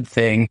that's a good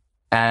thing.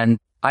 And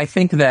I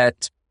think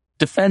that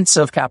defense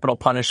of capital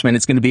punishment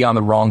is going to be on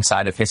the wrong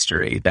side of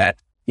history, that,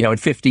 in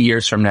 50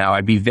 years from now,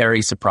 I'd be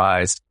very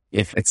surprised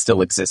if it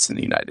still exists in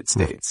the United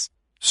States.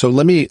 So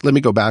let me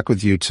go back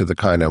with you to the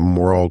kind of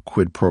moral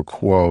quid pro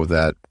quo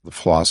that the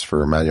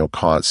philosopher Immanuel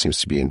Kant seems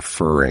to be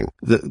inferring.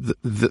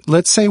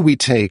 Let's say we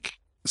take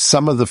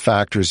some of the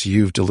factors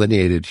you've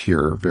delineated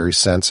here very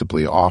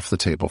sensibly off the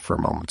table for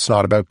a moment. It's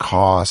not about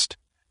cost.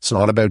 It's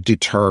not about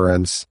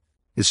deterrence.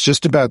 It's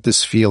just about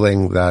this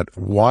feeling that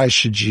why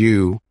should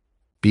you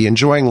be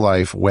enjoying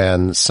life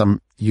when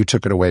you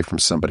took it away from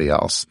somebody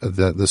else?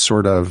 The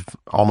sort of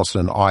almost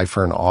an eye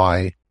for an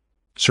eye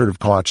sort of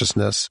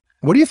consciousness.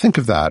 What do you think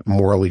of that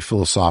morally,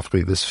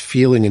 philosophically, this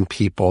feeling in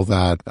people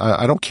that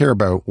I don't care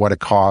about what it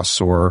costs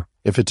or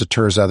if it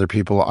deters other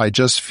people. I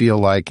just feel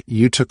like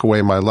you took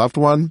away my loved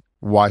one.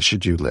 Why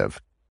should you live?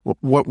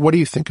 What do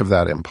you think of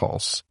that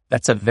impulse?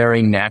 That's a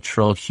very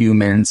natural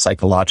human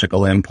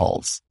psychological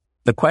impulse.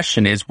 The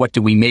question is, what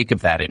do we make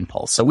of that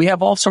impulse? So we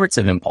have all sorts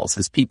of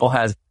impulses. People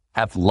have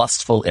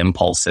lustful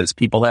impulses.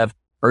 People have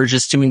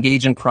urges to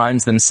engage in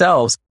crimes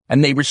themselves,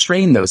 and they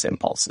restrain those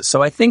impulses.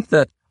 So I think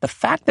that the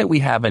fact that we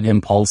have an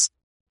impulse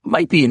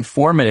might be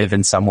informative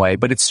in some way,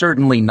 but it's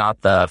certainly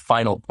not the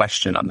final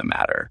question on the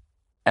matter.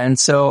 And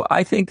so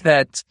I think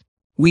that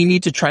we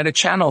need to try to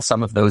channel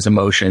some of those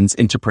emotions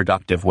into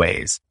productive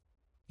ways.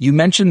 You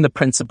mentioned the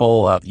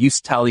principle of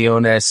jus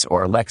talionis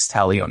or lex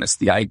talionis,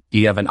 the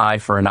idea of an eye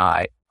for an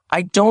eye.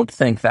 I don't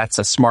think that's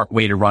a smart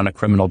way to run a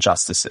criminal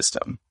justice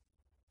system.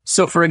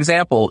 So, for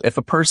example, if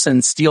a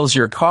person steals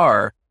your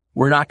car,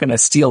 we're not going to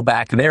steal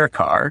back their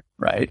car,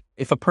 right?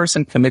 If a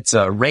person commits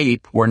a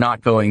rape, we're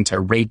not going to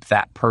rape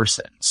that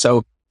person.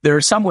 So there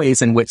are some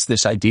ways in which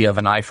this idea of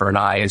an eye for an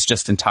eye is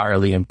just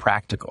entirely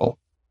impractical.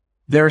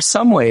 There are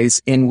some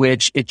ways in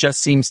which it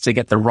just seems to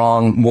get the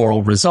wrong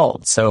moral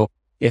result. So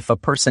if a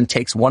person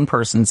takes one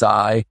person's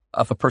eye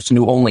of a person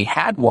who only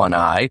had one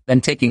eye,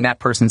 then taking that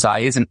person's eye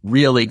isn't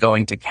really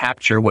going to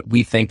capture what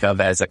we think of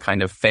as a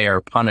kind of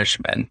fair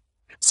punishment.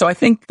 So I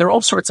think there are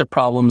all sorts of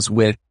problems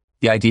with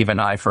the idea of an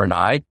eye for an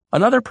eye.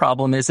 Another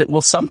problem is it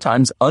will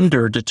sometimes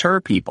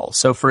under-deter people.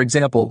 So, for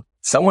example,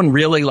 someone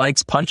really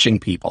likes punching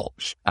people,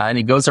 and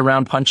he goes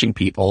around punching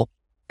people,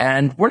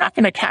 and we're not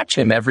going to catch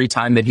him every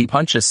time that he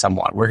punches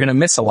someone. We're going to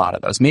miss a lot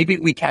of those. Maybe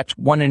we catch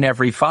 1 in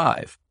every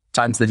 5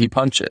 times that he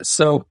punches.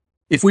 So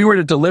if we were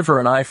to deliver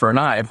an eye for an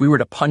eye, if we were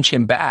to punch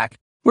him back,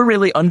 we're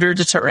really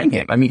under-deterring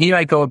him. I mean, he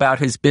might go about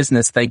his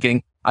business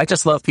thinking, I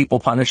just love people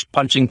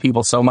punching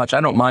people so much, I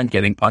don't mind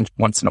getting punched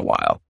once in a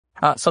while.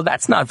 So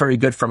that's not very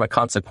good from a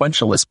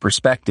consequentialist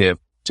perspective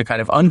to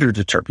kind of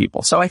under-deter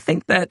people. So I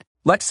think that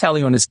lex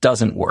talionis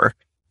doesn't work.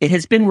 It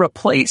has been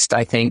replaced,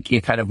 I think,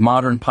 in kind of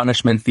modern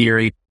punishment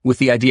theory with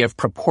the idea of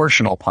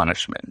proportional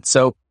punishment.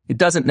 So it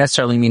doesn't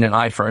necessarily mean an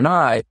eye for an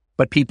eye,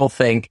 but people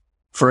think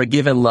for a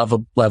given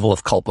level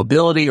of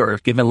culpability or a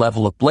given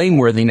level of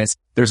blameworthiness,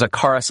 there's a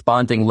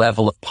corresponding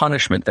level of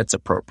punishment that's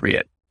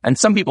appropriate. And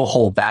some people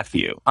hold that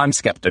view. I'm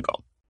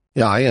skeptical.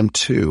 Yeah, I am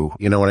too.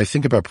 You know, when I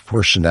think about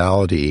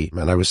proportionality,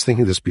 and I was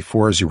thinking this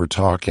before as you were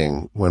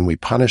talking, when we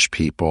punish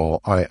people,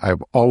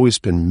 I've always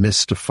been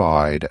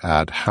mystified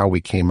at how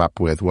we came up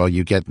with, well,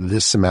 you get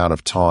this amount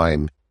of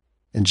time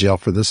in jail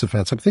for this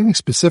offense. I'm thinking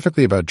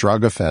specifically about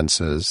drug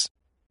offenses,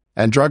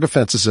 and drug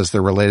offenses as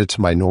they're related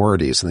to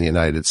minorities in the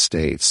United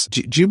States.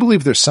 Do you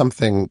believe there's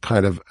something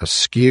kind of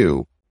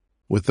askew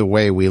with the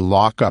way we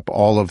lock up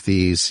all of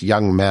these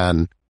young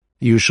men,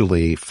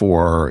 usually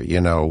for,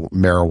 you know,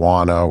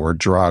 marijuana or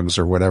drugs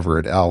or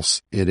whatever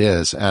else it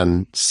is,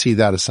 and see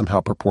that as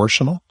somehow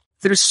proportional?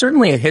 There's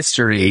certainly a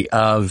history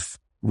of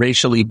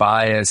racially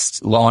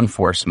biased law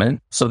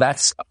enforcement, so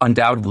that's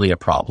undoubtedly a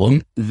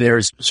problem.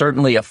 There's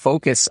certainly a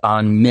focus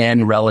on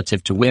men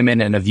relative to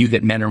women and a view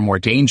that men are more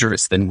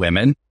dangerous than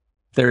women.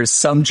 There's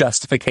some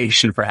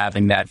justification for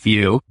having that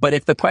view. But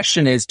if the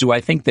question is, do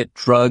I think that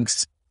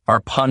drugs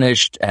are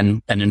punished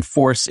and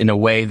enforced in a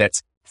way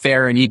that's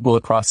fair and equal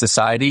across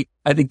society?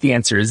 I think the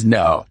answer is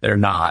no, they're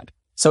not.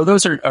 So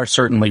those are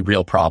certainly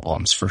real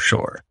problems for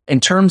sure. In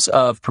terms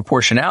of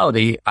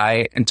proportionality,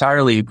 I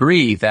entirely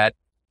agree that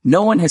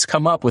no one has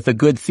come up with a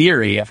good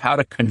theory of how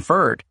to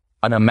convert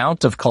an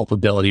amount of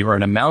culpability or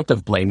an amount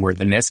of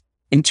blameworthiness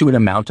into an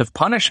amount of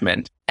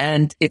punishment.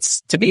 And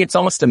to me, it's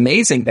almost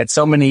amazing that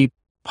so many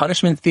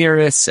punishment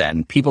theorists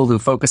and people who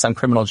focus on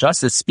criminal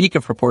justice speak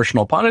of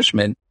proportional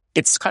punishment.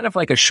 It's kind of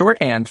like a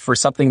shorthand for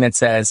something that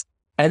says,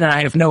 and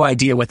I have no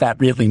idea what that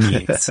really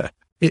means.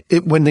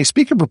 When they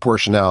speak of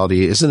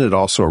proportionality, isn't it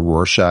also a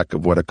Rorschach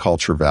of what a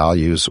culture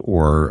values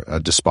or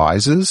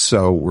despises?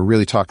 So we're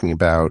really talking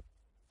about,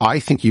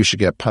 I think you should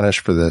get punished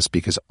for this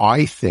because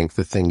I think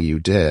the thing you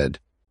did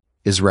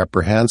is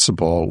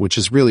reprehensible, which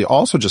is really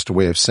also just a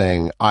way of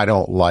saying, I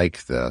don't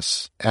like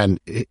this. And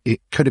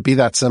could it be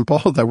that simple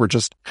that we're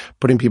just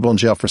putting people in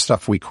jail for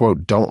stuff we,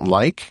 quote, don't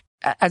like?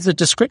 As a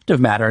descriptive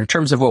matter, in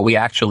terms of what we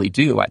actually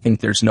do, I think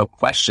there's no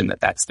question that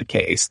that's the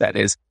case. That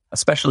is,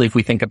 especially if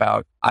we think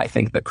about, I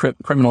think, the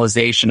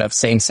criminalization of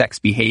same-sex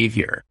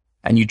behavior.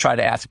 And you try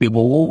to ask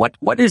people, well,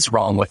 what is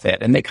wrong with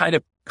it? And they kind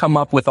of come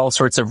up with all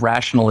sorts of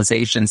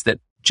rationalizations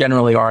that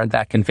generally aren't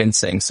that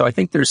convincing. So I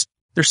think there's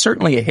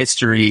certainly a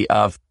history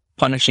of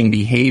punishing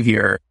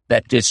behavior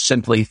that just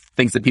simply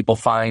things that people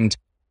find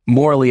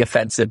morally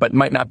offensive, but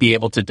might not be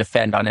able to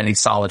defend on any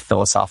solid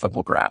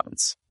philosophical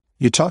grounds.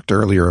 You talked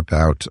earlier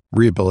about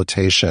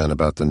rehabilitation,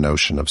 about the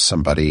notion of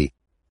somebody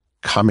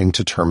coming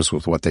to terms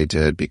with what they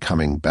did,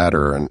 becoming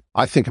better. And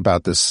I think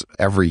about this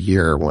every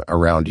year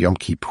around Yom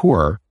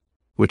Kippur,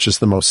 which is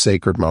the most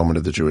sacred moment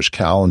of the Jewish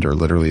calendar,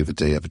 literally the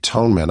Day of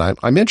Atonement.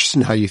 I'm interested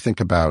in how you think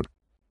about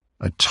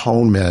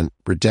atonement,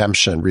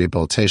 redemption,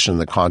 rehabilitation in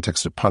the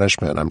context of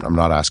punishment. I'm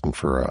not asking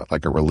for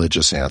a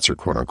religious answer,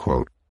 quote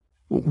unquote.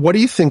 What do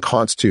you think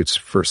constitutes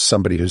for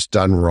somebody who's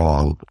done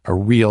wrong a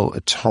real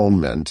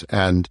atonement?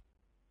 And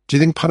do you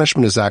think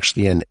punishment is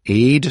actually an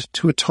aid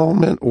to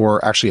atonement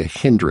or actually a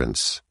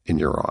hindrance in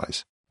your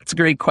eyes? That's a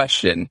great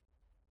question.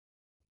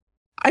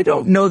 I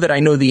don't know that I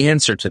know the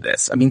answer to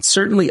this. I mean,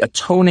 certainly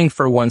atoning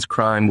for one's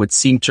crime would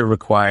seem to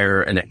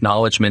require an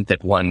acknowledgement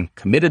that one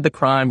committed the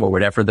crime or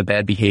whatever the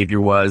bad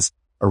behavior was,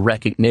 a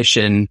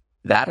recognition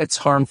that it's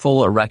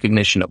harmful, a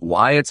recognition of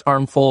why it's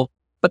harmful.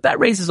 But that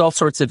raises all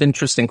sorts of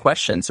interesting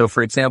questions. So,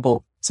 for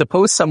example,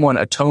 suppose someone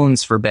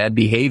atones for bad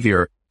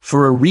behavior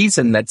for a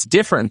reason that's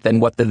different than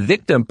what the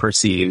victim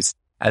perceives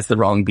as the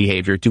wrong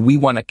behavior. Do we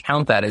want to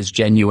count that as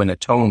genuine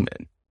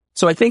atonement?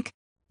 So I think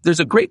there's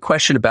a great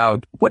question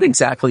about what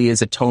exactly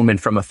is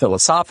atonement from a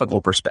philosophical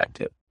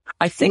perspective.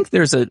 I think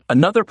there's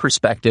another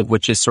perspective,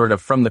 which is sort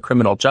of from the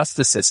criminal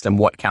justice system,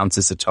 what counts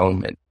as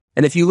atonement.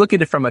 And if you look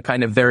at it from a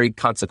kind of very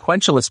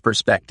consequentialist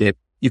perspective,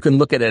 you can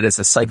look at it as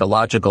a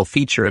psychological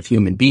feature of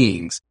human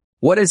beings.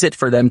 What is it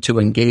for them to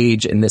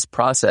engage in this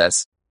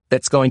process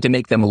that's going to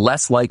make them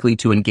less likely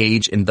to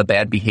engage in the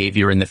bad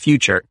behavior in the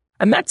future?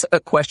 And that's a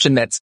question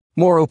that's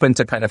more open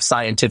to kind of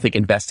scientific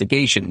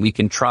investigation. We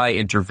can try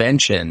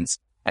interventions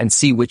and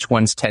see which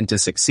ones tend to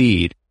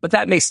succeed. But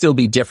that may still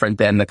be different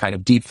than the kind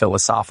of deep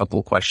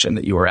philosophical question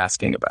that you were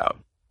asking about.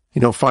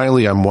 You know,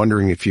 finally, I'm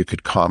wondering if you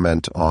could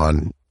comment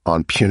on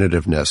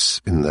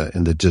punitiveness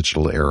in the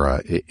digital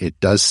era. It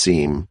does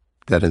seem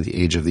that in the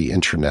age of the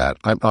internet,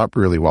 I'm not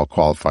really well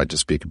qualified to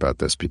speak about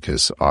this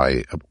because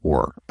I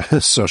abhor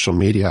social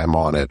media. I'm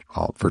on it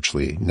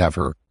virtually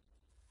never,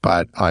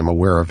 but I'm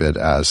aware of it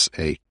as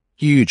a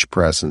huge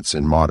presence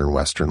in modern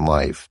Western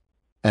life.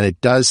 And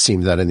it does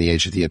seem that in the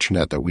age of the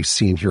internet that we've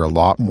seen here a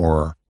lot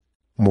more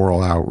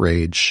moral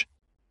outrage,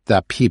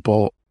 that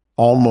people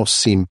almost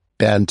seem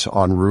bent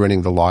on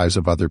ruining the lives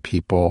of other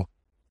people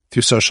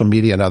through social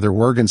media and other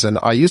organs. And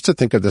I used to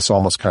think of this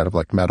almost kind of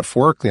like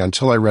metaphorically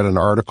until I read an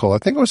article, I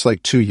think it was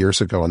like 2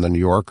 years ago in the New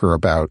Yorker,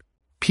 about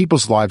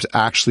people's lives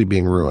actually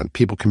being ruined,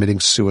 people committing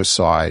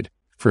suicide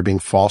for being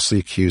falsely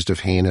accused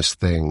of heinous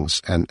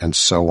things and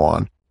so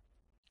on.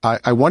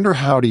 I wonder,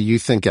 how do you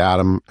think,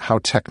 Adam, how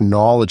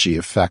technology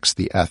affects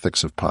the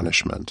ethics of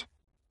punishment?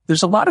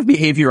 There's a lot of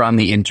behavior on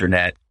the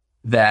internet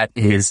that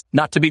is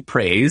not to be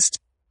praised,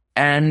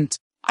 and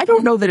I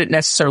don't know that it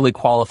necessarily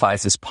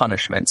qualifies as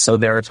punishment. So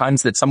there are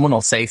times that someone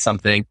will say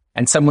something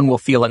and someone will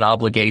feel an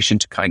obligation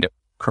to kind of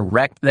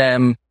correct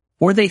them,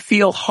 or they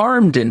feel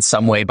harmed in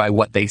some way by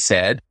what they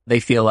said. They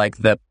feel like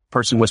the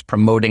person was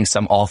promoting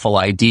some awful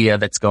idea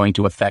that's going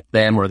to affect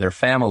them or their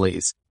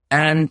families.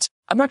 And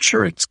I'm not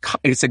sure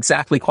it's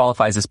exactly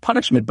qualifies as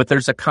punishment, but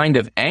there's a kind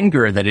of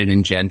anger that it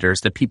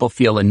engenders that people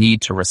feel a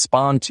need to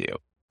respond to.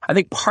 I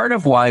think part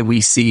of why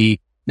we see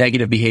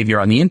negative behavior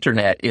on the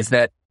internet is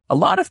that a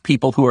lot of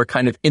people who are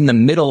kind of in the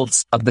middle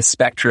of the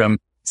spectrum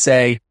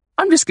say,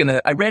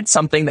 I read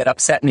something that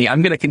upset me.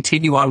 I'm going to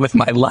continue on with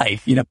my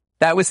life.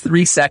 That was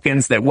 3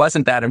 seconds. That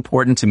wasn't that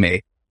important to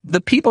me.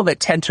 The people that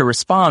tend to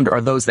respond are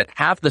those that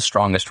have the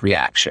strongest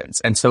reactions.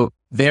 And so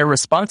their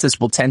responses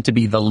will tend to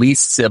be the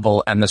least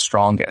civil and the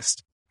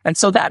strongest. And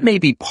so that may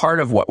be part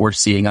of what we're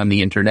seeing on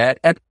the internet.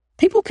 And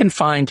people can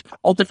find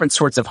all different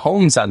sorts of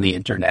homes on the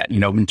internet,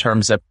 in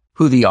terms of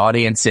who the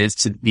audience is,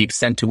 to the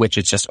extent to which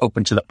it's just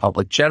open to the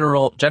public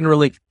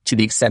generally, to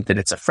the extent that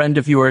it's a friend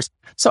of yours.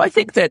 So I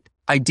think that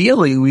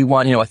ideally we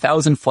want,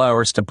 1,000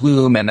 flowers to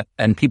bloom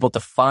and people to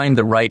find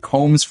the right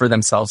homes for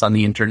themselves on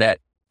the internet.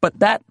 But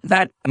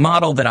that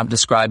model that I'm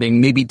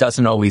describing maybe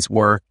doesn't always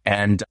work.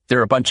 And there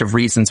are a bunch of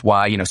reasons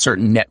why,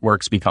 certain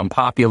networks become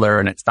popular,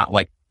 and it's not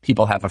like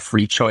people have a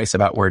free choice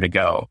about where to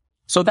go.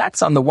 So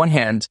that's, on the one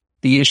hand,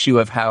 the issue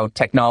of how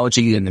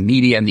technology and the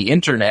media and the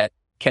internet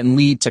can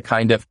lead to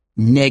kind of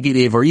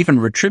negative or even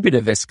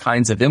retributivist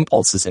kinds of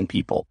impulses in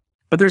people.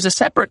 But there's a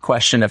separate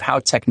question of how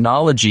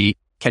technology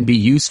can be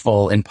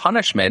useful in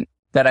punishment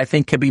that I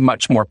think could be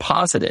much more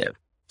positive.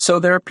 So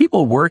there are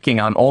people working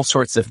on all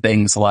sorts of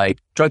things like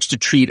drugs to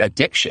treat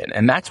addiction,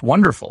 and that's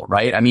wonderful,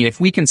 right? I mean, if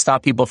we can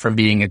stop people from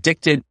being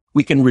addicted,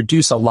 we can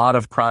reduce a lot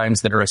of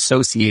crimes that are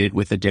associated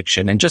with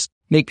addiction and just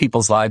make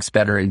people's lives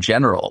better in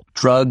general.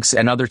 Drugs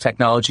and other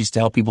technologies to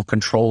help people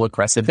control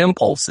aggressive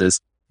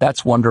impulses,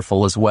 that's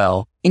wonderful as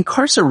well.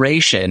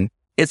 Incarceration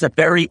is a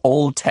very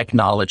old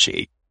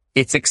technology.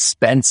 It's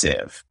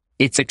expensive.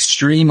 It's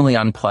extremely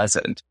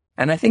unpleasant.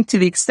 And I think to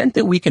the extent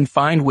that we can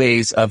find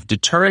ways of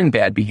deterring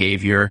bad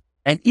behavior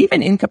and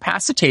even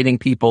incapacitating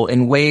people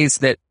in ways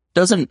that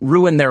doesn't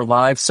ruin their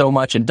lives so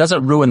much and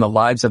doesn't ruin the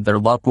lives of their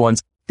loved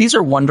ones, these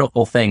are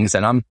wonderful things.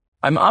 And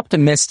I'm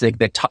optimistic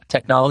that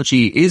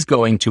technology is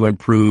going to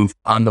improve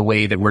on the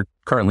way that we're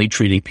currently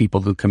treating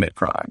people who commit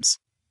crimes.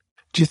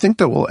 Do you think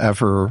that we'll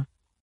ever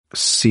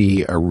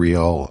see a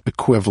real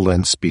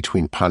equivalence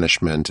between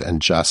punishment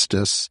and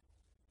justice?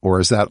 Or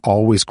is that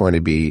always going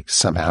to be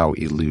somehow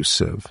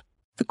elusive?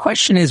 The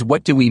question is,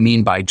 what do we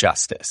mean by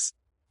justice?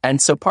 And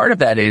so part of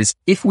that is,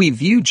 if we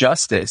view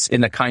justice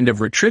in a kind of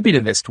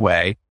retributivist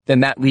way,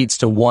 then that leads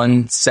to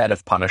one set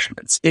of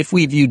punishments. If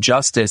we view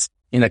justice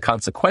in a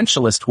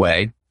consequentialist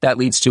way, that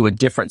leads to a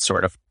different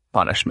sort of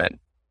punishment.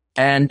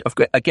 And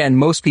again,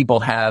 most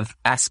people have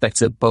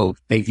aspects of both.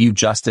 They view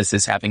justice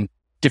as having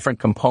different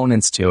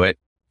components to it.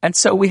 And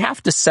so we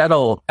have to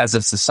settle as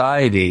a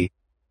society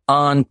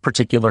on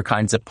particular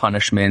kinds of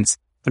punishments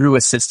through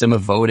a system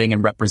of voting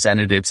and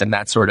representatives and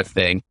that sort of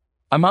thing.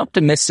 I'm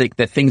optimistic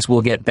that things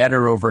will get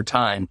better over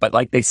time, but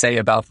like they say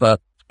about the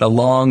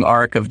long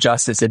arc of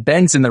justice, it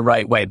bends in the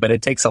right way, but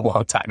it takes a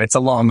long time. It's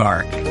a long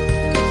arc.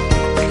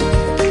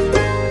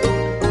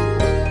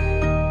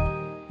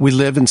 We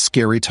live in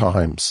scary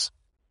times.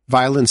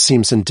 Violence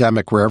seems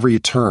endemic wherever you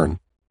turn,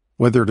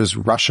 whether it is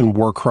Russian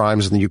war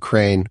crimes in the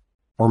Ukraine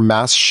or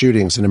mass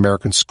shootings in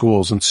American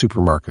schools and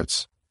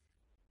supermarkets.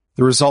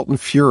 The resultant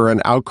furor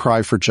and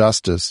outcry for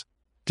justice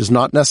does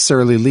not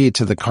necessarily lead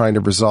to the kind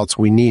of results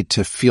we need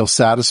to feel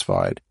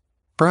satisfied,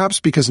 perhaps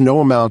because no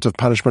amount of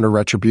punishment or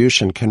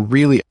retribution can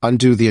really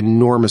undo the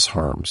enormous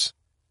harms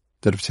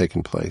that have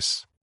taken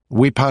place.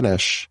 We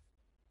punish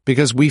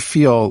because we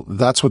feel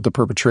that's what the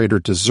perpetrator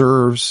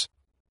deserves,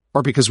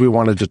 or because we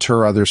want to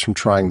deter others from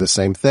trying the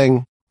same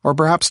thing, or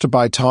perhaps to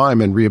buy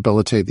time and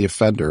rehabilitate the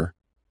offender.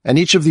 And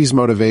each of these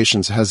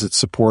motivations has its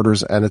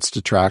supporters and its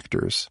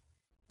detractors.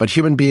 But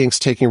human beings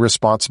taking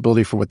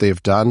responsibility for what they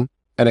have done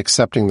and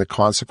accepting the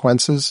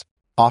consequences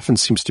often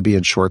seems to be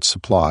in short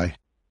supply.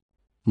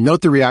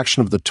 Note the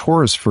reaction of the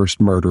Torah's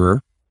first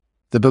murderer,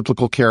 the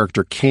biblical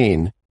character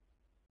Cain,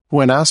 who,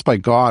 when asked by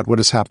God what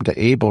has happened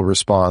to Abel,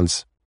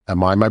 responds,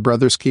 "Am I my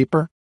brother's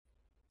keeper?"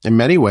 In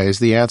many ways,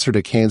 the answer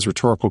to Cain's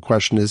rhetorical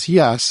question is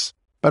yes,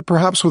 but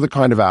perhaps with a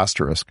kind of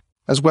asterisk.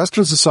 As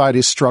Western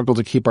societies struggle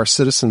to keep our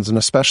citizens and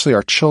especially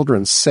our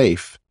children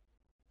safe,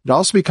 it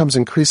also becomes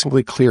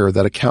increasingly clear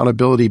that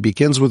accountability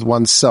begins with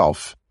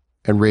oneself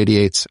and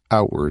radiates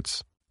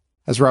outwards.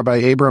 As Rabbi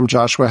Abraham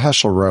Joshua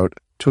Heschel wrote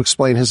to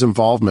explain his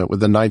involvement with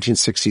the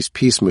 1960s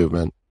peace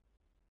movement,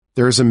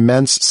 There is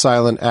immense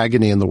silent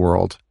agony in the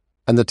world,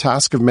 and the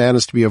task of man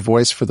is to be a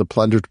voice for the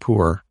plundered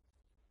poor,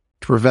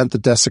 to prevent the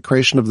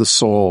desecration of the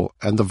soul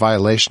and the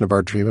violation of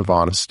our dream of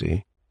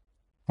honesty.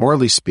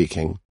 Morally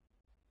speaking,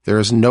 there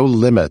is no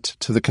limit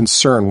to the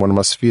concern one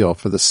must feel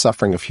for the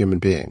suffering of human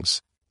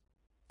beings.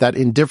 That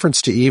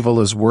indifference to evil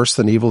is worse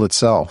than evil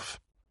itself,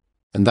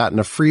 and that in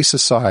a free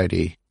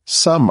society,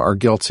 some are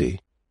guilty,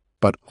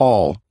 but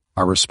all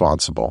are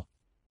responsible.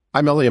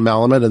 I'm Elia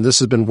Malamed, and this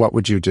has been What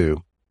Would You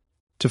Do?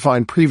 To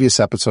find previous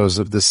episodes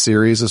of this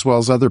series as well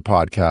as other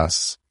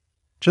podcasts,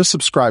 just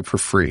subscribe for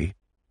free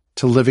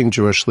to Living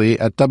Jewishly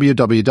at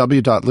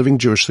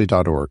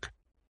www.livingjewishly.org,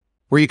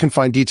 where you can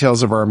find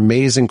details of our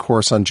amazing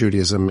course on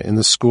Judaism in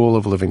the School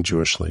of Living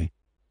Jewishly,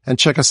 and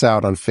check us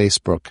out on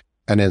Facebook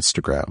and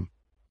Instagram.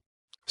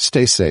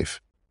 Stay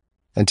safe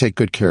and take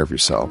good care of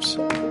yourselves.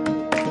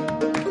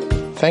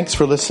 Thanks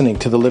for listening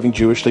to the Living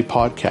Jewishly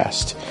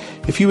podcast.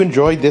 If you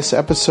enjoyed this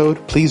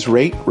episode, please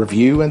rate,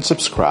 review, and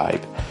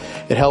subscribe.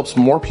 It helps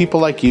more people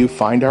like you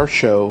find our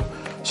show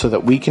so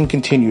that we can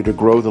continue to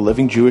grow the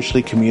Living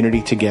Jewishly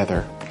community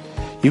together.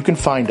 You can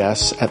find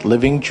us at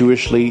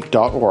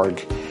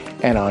livingjewishly.org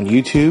and on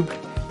YouTube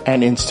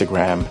and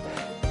Instagram.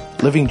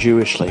 Living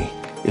Jewishly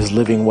is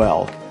living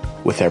well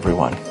with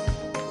everyone.